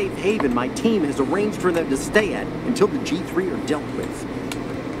to a safe haven my team has arranged for them to stay at until the G3 are dealt with.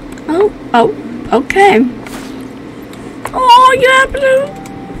 Oh, okay. Oh, you have blue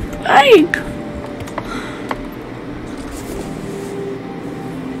egg.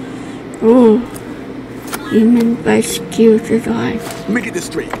 Oh, human rescue design. Let me get this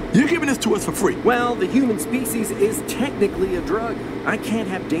straight. You're giving this to us for free. Well, the human species is technically a drug. I can't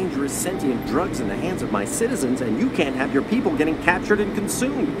have dangerous sentient drugs in the hands of my citizens, and you can't have your people getting captured and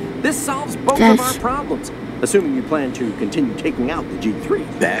consumed. This solves both of our problems, assuming you plan to continue taking out the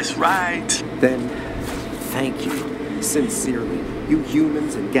G3. That's right. Then, thank you. Sincerely. You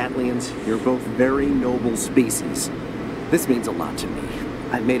humans and Gatlians, you're both very noble species. This means a lot to me.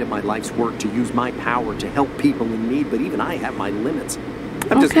 I've made it my life's work to use my power to help people in need, but even I have my limits.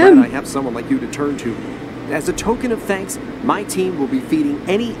 I'm just glad I have someone like you to turn to. As a token of thanks, my team will be feeding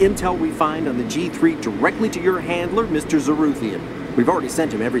any intel we find on the G3 directly to your handler, Mr. Zaruthian. We've already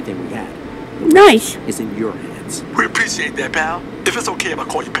sent him everything we had. Nice. It's in your hands. We appreciate that, pal. If it's okay if I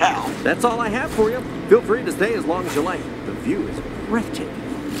call you pal. That's all I have for you. Feel free to stay as long as you like. The view is breathtaking.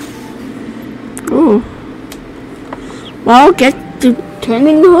 Ooh. Well, get to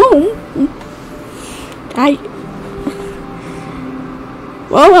turning home.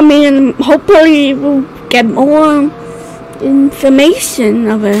 Well, I mean, hopefully we'll get more information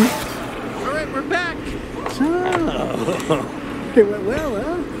of it. All right, we're back. So, it went well,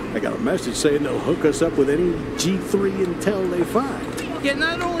 huh? I got a message saying they'll hook us up with any G3 intel they find. Yeah,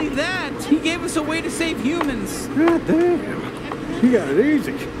 not only that, he gave us a way to save humans. God damn. You got it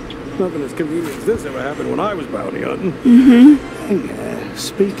easy. Nothing as convenient as this ever happened when I was bounty hunting. Mm-hmm. Hey,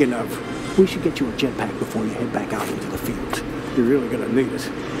 speaking of, we should get you a jetpack before you head back out into the field. You're really gonna need it.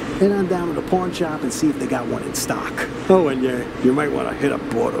 Head on down to the pawn shop and see if they got one in stock. Oh, and you might want to hit up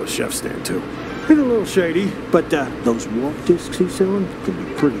Bordo's chef stand too. He's a little shady, but those walk discs he's selling can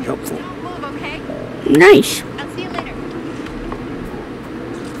be pretty helpful. Move, okay? Nice. I'll see you later.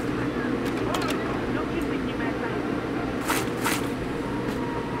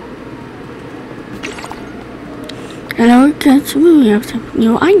 Hello, guys. We have some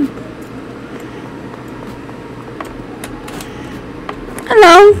new item.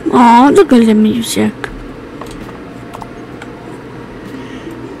 Hello. Oh, look at the music.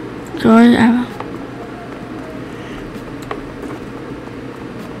 Good.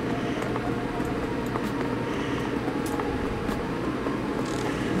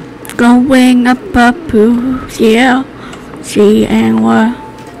 Going up a pool, yeah. See and what?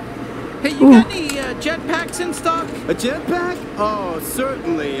 Hey, you got any jetpacks in stock? A jetpack? Oh,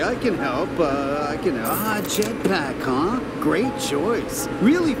 certainly. I can help. Ah, jetpack, huh? Great choice.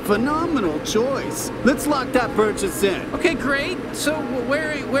 Really phenomenal choice. Let's lock that purchase in. Okay, great. So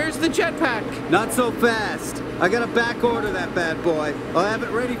where's the jetpack? Not so fast. I gotta back order that bad boy. I'll have it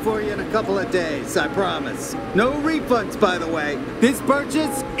ready for you in a couple of days, I promise. No refunds, by the way. This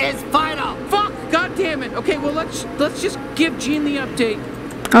purchase is final. Fuck! God damn it. Okay, well let's just give Gene the update.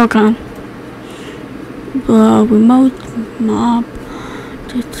 Okay. Remote map.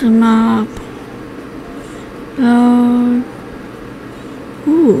 Just a map.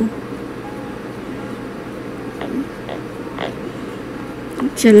 Ooh.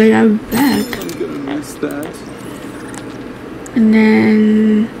 Chilling out back. I'm gonna miss that. And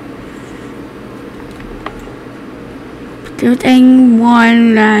then building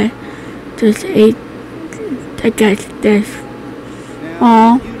one that just ate. I guess this.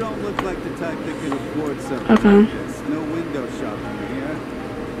 Now, you don't look like the type that can afford something Okay. like this. No window shopping here.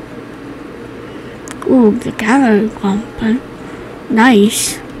 Ooh, the gallery company.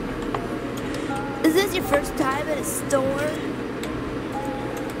 Nice. Is this your first time at a store?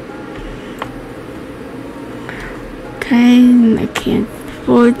 Okay, I can't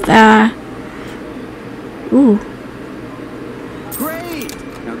afford that. Ooh, Great!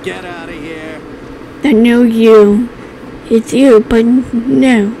 Now get out of here. the new you. It's you, but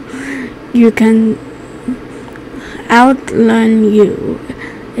no. You can outrun you.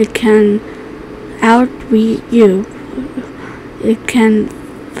 It can outbeat you. It can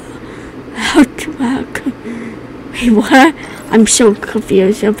outback. Wait, what? I'm so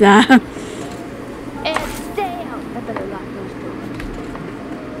confused of that. And stay out. I better lock those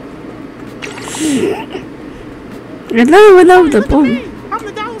doors. Hello, the boy. I'm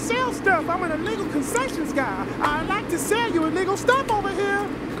the guy who sells stuff. I'm an illegal concessions guy. I like to sell you illegal stuff over here.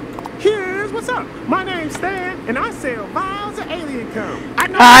 Here's what's up. My name's Stan, and I sell vials of alien cum. I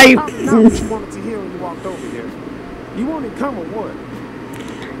know that's not what you wanted to hear when you walked over here. You wanted cum or what?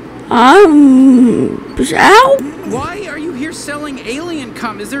 Ow? Why are you here selling alien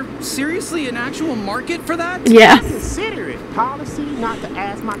cum? Is there seriously an actual market for that? Yeah. Consider it policy not to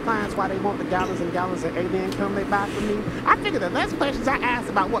ask my clients why they want the gallons and gallons of alien cum they buy from me. I figure the less questions I ask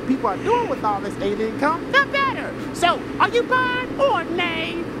about what people are doing with all this alien cum, the better. So, are you buying or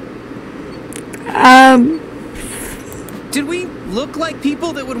nay? Did we look like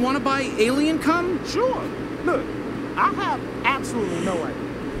people that would want to buy alien cum? Sure. Look, I have absolutely no idea.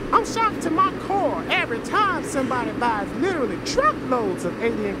 I'm shocked to my core every time somebody buys literally truckloads of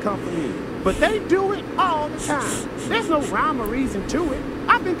alien cum from me. But they do it all the time. There's no rhyme or reason to it.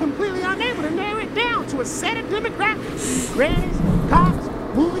 I've been completely unable to narrow it down to a set of demographics. Grannies, cops,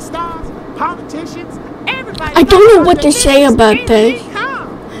 movie stars, politicians, everybody. I don't know what to say about this.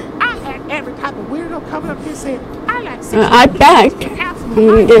 I had every type of weirdo coming up here saying, I like I bet.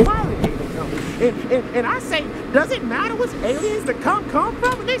 And I say, does it matter which aliens the cum come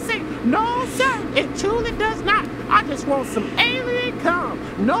from? And they say, no, sir, it truly does not. I just want some alien cum.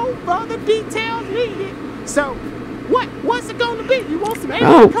 No further details needed. So, what's it going to be? You want some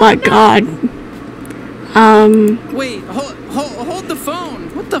alien cum? Oh my God. Wait, hold the phone.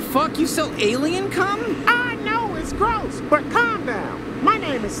 What the fuck? You sell alien cum? I know it's gross, but calm down. My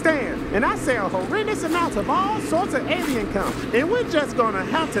name is Stan, and I sell horrendous amounts of all sorts of alien cum. And we're just gonna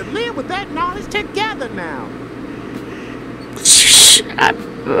have to live with that knowledge together now.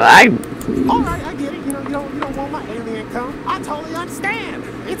 Alright, I get it. You don't want my alien cum. I totally understand.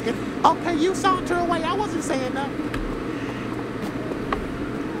 It's okay, you saunter away. I wasn't saying that.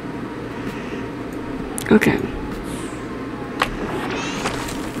 Okay.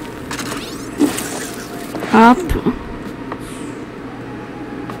 Up.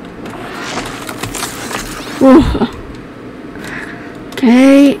 Whoa.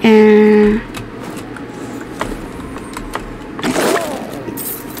 Okay, and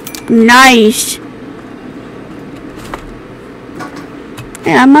nice.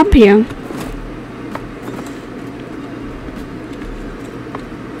 Yeah, I'm up here.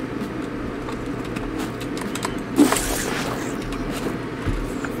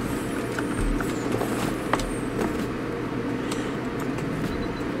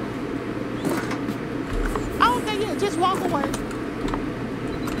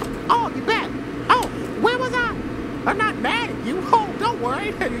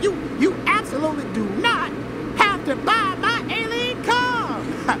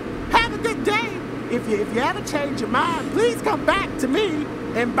 If you ever change your mind, please come back to me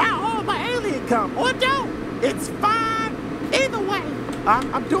and buy all my alien cum, or don't. It's fine either way.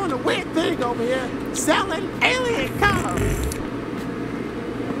 I'm doing a weird thing over here, selling alien cum.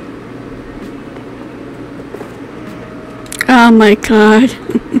 Oh my God.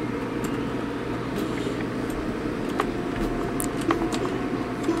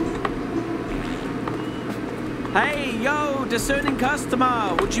 Hey, yo, discerning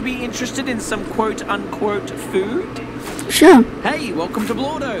customer. Would you be interested in some quote-unquote food? Sure. Hey, welcome to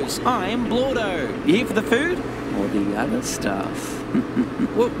Blordo's. I'm Blordo. You here for the food? Or the other stuff?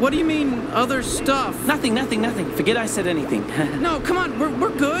 What do you mean, other stuff? Nothing. Forget I said anything. No, come on, we're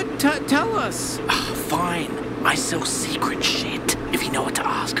good. Tell us. Fine. I sell secret shit, if you know what to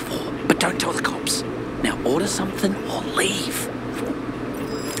ask for. But don't tell the cops. Now order something or leave.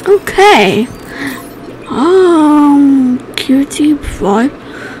 Okay. QT5.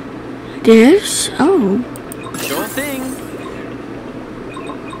 This? Oh. Sure thing.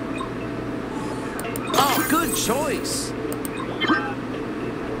 Oh, good choice.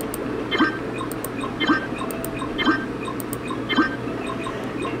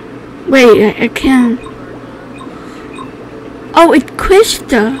 Wait, I can't. Oh, it's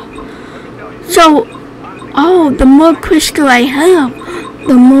crystal. So, oh, the more crystal I have,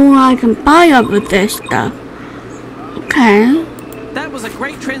 the more I can buy up with this stuff. Okay. That was a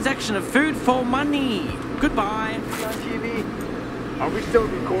great transaction of food for money. Goodbye. On TV. Are we still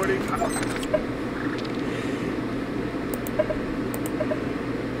recording?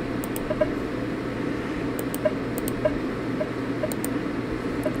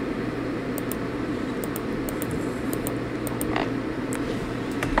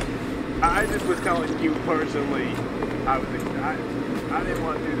 I just was telling you personally, I didn't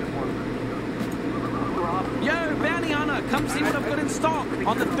want to do this one. Yo, Bounty Hunter, come see what I've got in stock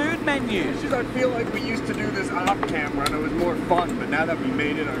on the food menu. It's just I feel like we used to do this off camera and it was more fun, but now that we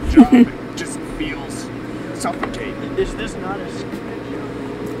made it our job, it just feels suffocating. Okay, is this not a...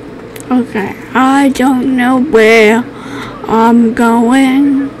 Okay, I don't know where I'm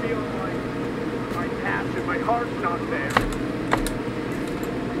going. My heart's not there.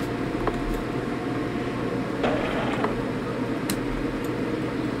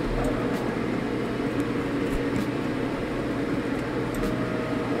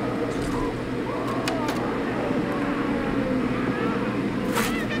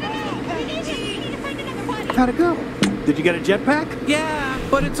 How'd it go? Did you get a jetpack? Yeah,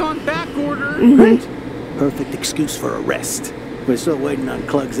 but it's on back order. Great. Perfect excuse for a rest. We're still waiting on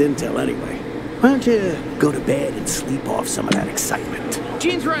Clug's intel anyway. Why don't you go to bed and sleep off some of that excitement?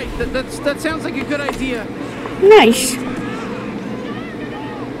 Gene's right. That sounds like a good idea. Nice.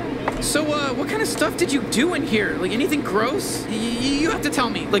 So, what kind of stuff did you do in here? Like, anything gross? You have to tell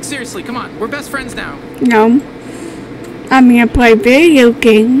me. Like, seriously, come on. We're best friends now. No. I'm gonna play video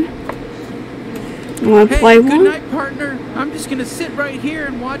game. You wanna play good one? night, partner. I'm just gonna sit right here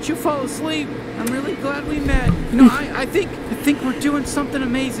and watch you fall asleep. I'm really glad we met. You know, I think we're doing something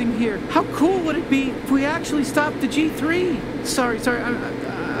amazing here. How cool would it be if we actually stopped the G3? Sorry.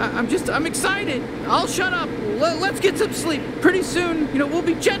 I'm excited. I'll shut up. Let's get some sleep. Pretty soon, you know, we'll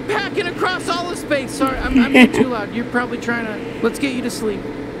be jetpacking across all of space. Sorry, I'm being too loud. You're probably trying to. Let's get you to sleep.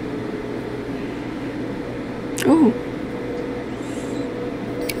 Oh.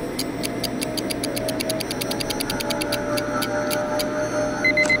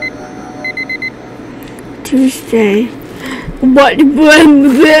 Tuesday. What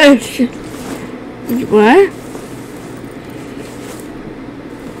was this? What?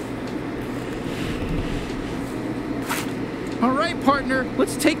 All right, partner.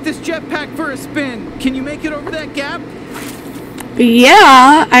 Let's take this jetpack for a spin. Can you make it over that gap?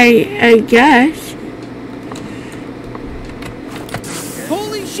 Yeah, I guess.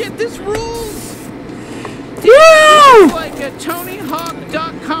 Holy shit, this rules! Yeah! It's like a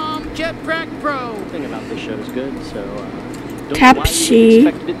TonyHawk.com Jetpack Pro. The thing about this show is good, so don't Tap know why C. you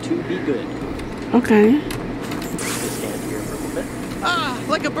expected it to be good. Okay. Just stand here for a little bit. Ah,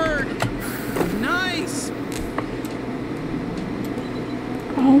 like a bird. Nice.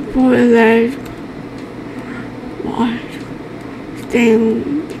 Oh boy, that. What?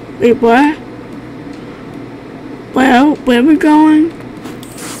 Staying. Wait, what? Well, where are we going?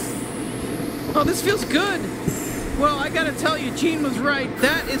 Oh, this feels good. Well, I gotta tell you, Gene was right.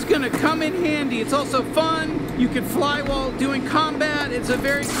 That is gonna come in handy. It's also fun. You can fly while doing combat. It's a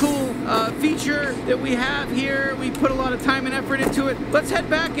very cool feature that we have here. We put a lot of time and effort into it. Let's head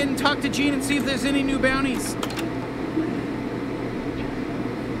back and talk to Gene and see if there's any new bounties.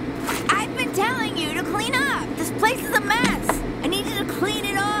 I've been telling you to clean up. This place is a mess. I need you to clean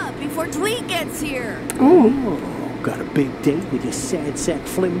it up before Tweet gets here. Oh, got a big date with your sad sack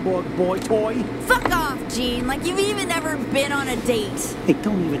Flimborg boy toy? Fuck off, Gene. Like you've even never been on a date. Hey,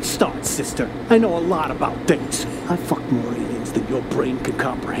 don't even start, sister. I know a lot about dates. I fuck more aliens than your brain can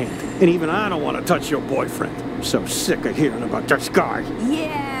comprehend. And even I don't want to touch your boyfriend. I'm so sick of hearing about this guy.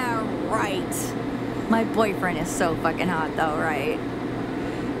 Yeah, right. My boyfriend is so fucking hot though, right?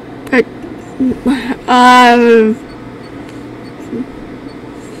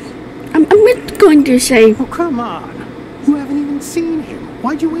 I'm going to say. Oh, come on. You haven't even seen him.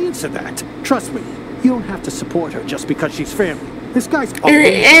 Why'd you answer that? Trust me, you don't have to support her just because she's family. This guy's He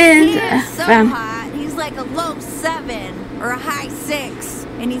is so hot. He's like a low 7 or a high 6.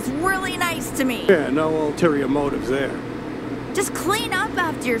 And he's really nice to me. Yeah, no ulterior motives there. Just clean up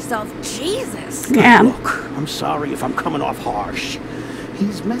after yourself. Jesus. Yeah. Look, I'm sorry if I'm coming off harsh.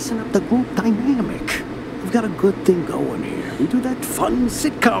 He's messing up the group dynamic. We've got a good thing going here. We do that fun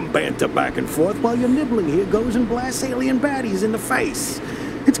sitcom banter back and forth while your nibbling here goes and blasts alien baddies in the face.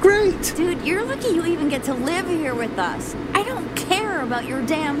 It's great. Dude, you're lucky you even get to live here with us. I don't care about your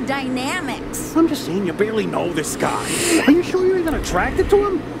damn dynamics. I'm just saying you barely know this guy. Are you sure you're even attracted to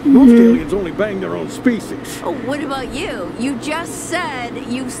him? Most aliens only bang their own species. Oh, what about you? You just said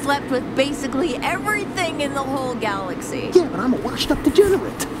you've slept with basically everything in the whole galaxy. Yeah, but I'm a washed-up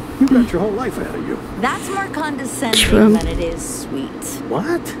degenerate. You got your whole life ahead of you. That's more condescending than it is sweet.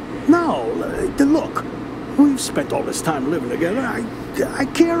 What? No, look. We've spent all this time living together. I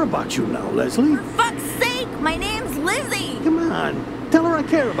care about you now, Leslie. For fuck's sake, my name's Lizzie. Come on, tell her I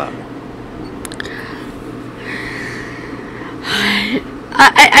care about her.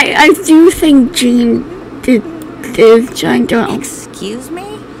 I do think Gene is trying to. Excuse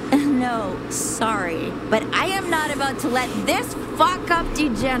me? No, sorry. But I am not about but to let this fuck-up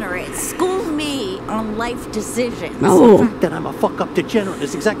degenerate school me on life decisions. The fact that I'm a fuck-up degenerate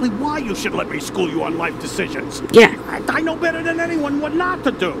is exactly why you should let me school you on life decisions. Yeah. I know better than anyone what not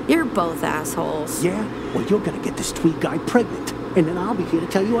to do. You're both assholes. Yeah? Well, you're gonna get this Tweed guy pregnant. And then I'll be here to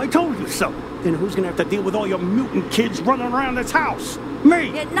tell you I told you so. Then who's gonna have to deal with all your mutant kids running around this house?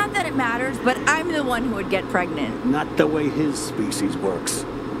 Me! Yeah, not that it matters, but I'm the one who would get pregnant. Not the way his species works.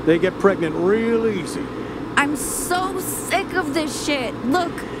 They get pregnant real easy. I'm so sick of this shit.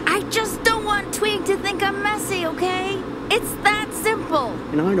 Look, I just don't want Tweed to think I'm messy, okay? It's that simple.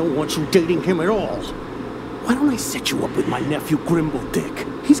 And I don't want you dating him at all. Why don't I set you up with my nephew Grimble Dick?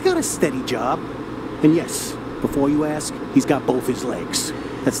 He's got a steady job. And yes, before you ask, he's got both his legs.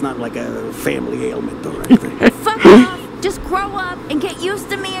 That's not like a family ailment or anything. Fuck off. Just grow up and get used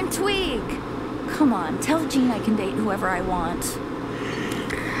to me and Tweed. Come on, tell Jean I can date whoever I want.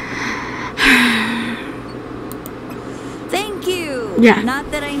 Thank you. Yeah.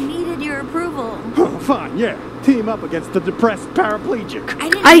 Not that I needed your approval. Oh, fine, yeah. Team up against the depressed paraplegic. I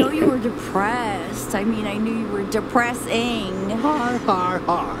didn't know you were depressed. I mean, I knew you were depressing. Har, har,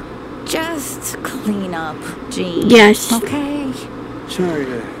 har. Just clean up, Jean. Yes. Okay. Sorry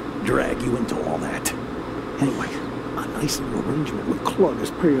to drag you into all that. Anyway, a nice little arrangement with Klug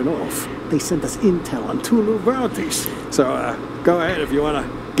is paying off. They sent us intel on 2 new bounties. So, go ahead if you want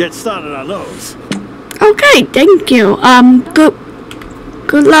to get started on those. Okay, thank you.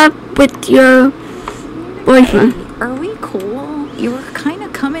 Good luck with your boyfriend. Hey, are we cool? You were kind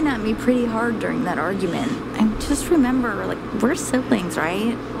of coming at me pretty hard during that argument. And just remember, like, we're siblings,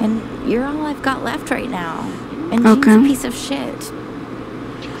 right? And you're all I've got left right now. And Jean's a piece of shit.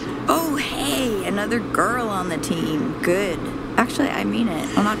 Oh, hey, another girl on the team. Good. Actually, I mean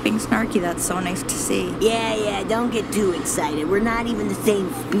it. I'm not being snarky. That's so nice to see. Yeah, don't get too excited. We're not even the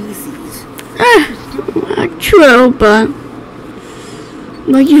same species. True, but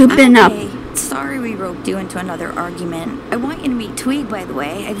well, you've been up. Sorry we roped you into another argument. I want you to meet Tweed, by the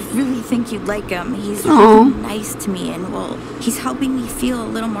way. I really think you'd like him. He's really nice to me, and well, he's helping me feel a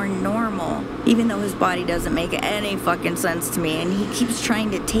little more normal, even though his body doesn't make any fucking sense to me, and he keeps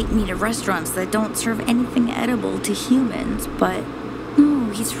trying to take me to restaurants that don't serve anything edible to humans, but no,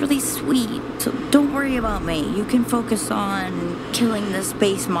 he's really sweet. So don't worry about me. You can focus on killing the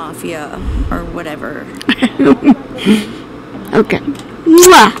space mafia or whatever. Okay.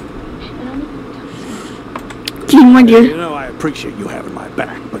 Mwah! You know, I appreciate you having my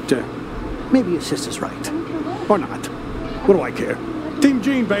back, but maybe your sister's right. Or not. What do I care? Team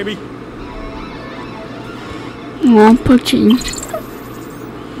Jean, baby! I'll put Jean.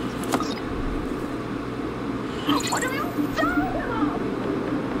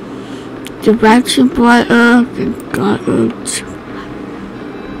 The vacuum brought up and got it.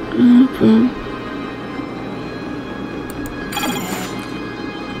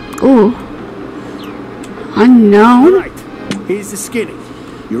 Oh. Unknown. Right. Here's the skinny.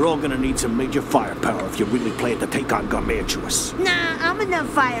 You're all gonna need some major firepower if you really plan to take on Garmantuous. Nah, I'm enough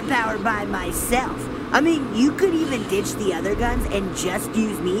firepower by myself. I mean, you could even ditch the other guns and just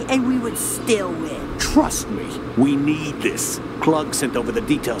use me, and we would still win. Trust me, we need this. Klug sent over the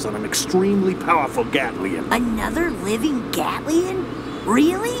details on an extremely powerful Gatlian. Another living Gatlian?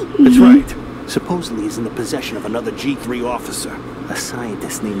 Really? That's right. Supposedly he's in the possession of another G3 officer, a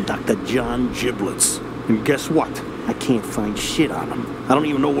scientist named Dr. John Giblets. And guess what? I can't find shit on him. I don't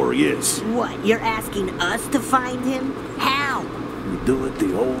even know where he is. What, you're asking us to find him? How? We do it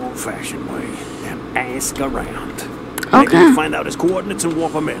the old-fashioned way and ask around. Okay. Maybe we'll find out his coordinates and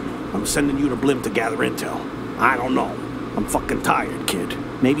warp him in. I'm sending you to Blim to gather intel. I don't know. I'm fucking tired, kid.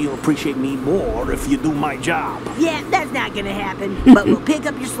 Maybe you'll appreciate me more if you do my job. Yeah, that's not gonna happen, but we'll pick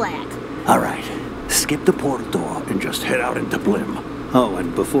up your slack. All right. Skip the portal door and just head out into Blim. Oh,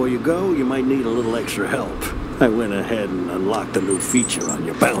 and before you go, you might need a little extra help. I went ahead and unlocked a new feature on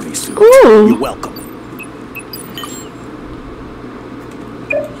your bounty suit. Ooh. You're welcome.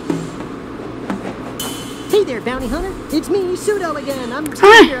 Hey there, bounty hunter. It's me, Pseudo again. I'm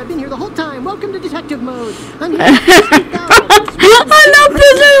still here. I've been here the whole time. Welcome to detective mode. I'm here. I love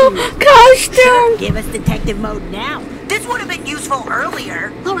the new costume. Give us detective mode now. This would have been useful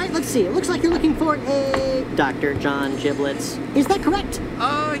earlier. All right, let's see. It looks like you're looking for a Dr. John Giblets. Is that correct?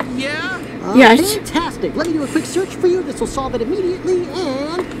 Yeah. Yes. Fantastic. Let me do a quick search for you. This will solve it immediately.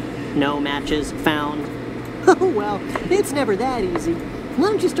 And No matches found. oh well, it's never that easy. Why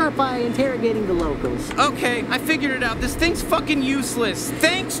don't you start by interrogating the locals? Okay, I figured it out. This thing's fucking useless.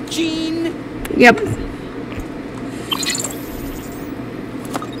 Thanks, Jean. Yep.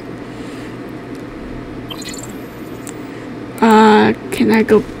 Can I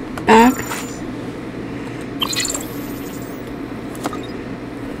go back?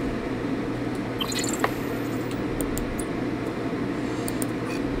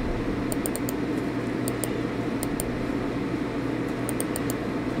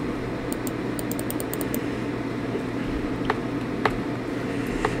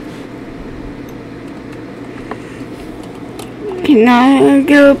 Can I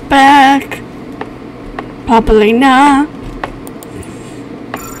go back? Probably not.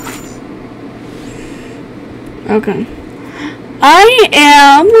 Okay. I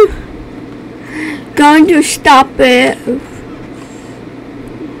am going to stop it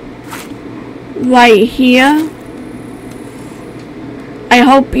right here. I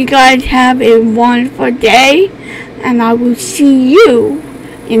hope you guys have a wonderful day, and I will see you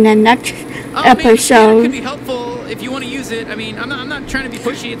in the next episode. It could be helpful if you want to use it. I mean, I'm not trying to be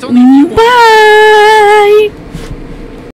pushy. It's only if you want. Bye.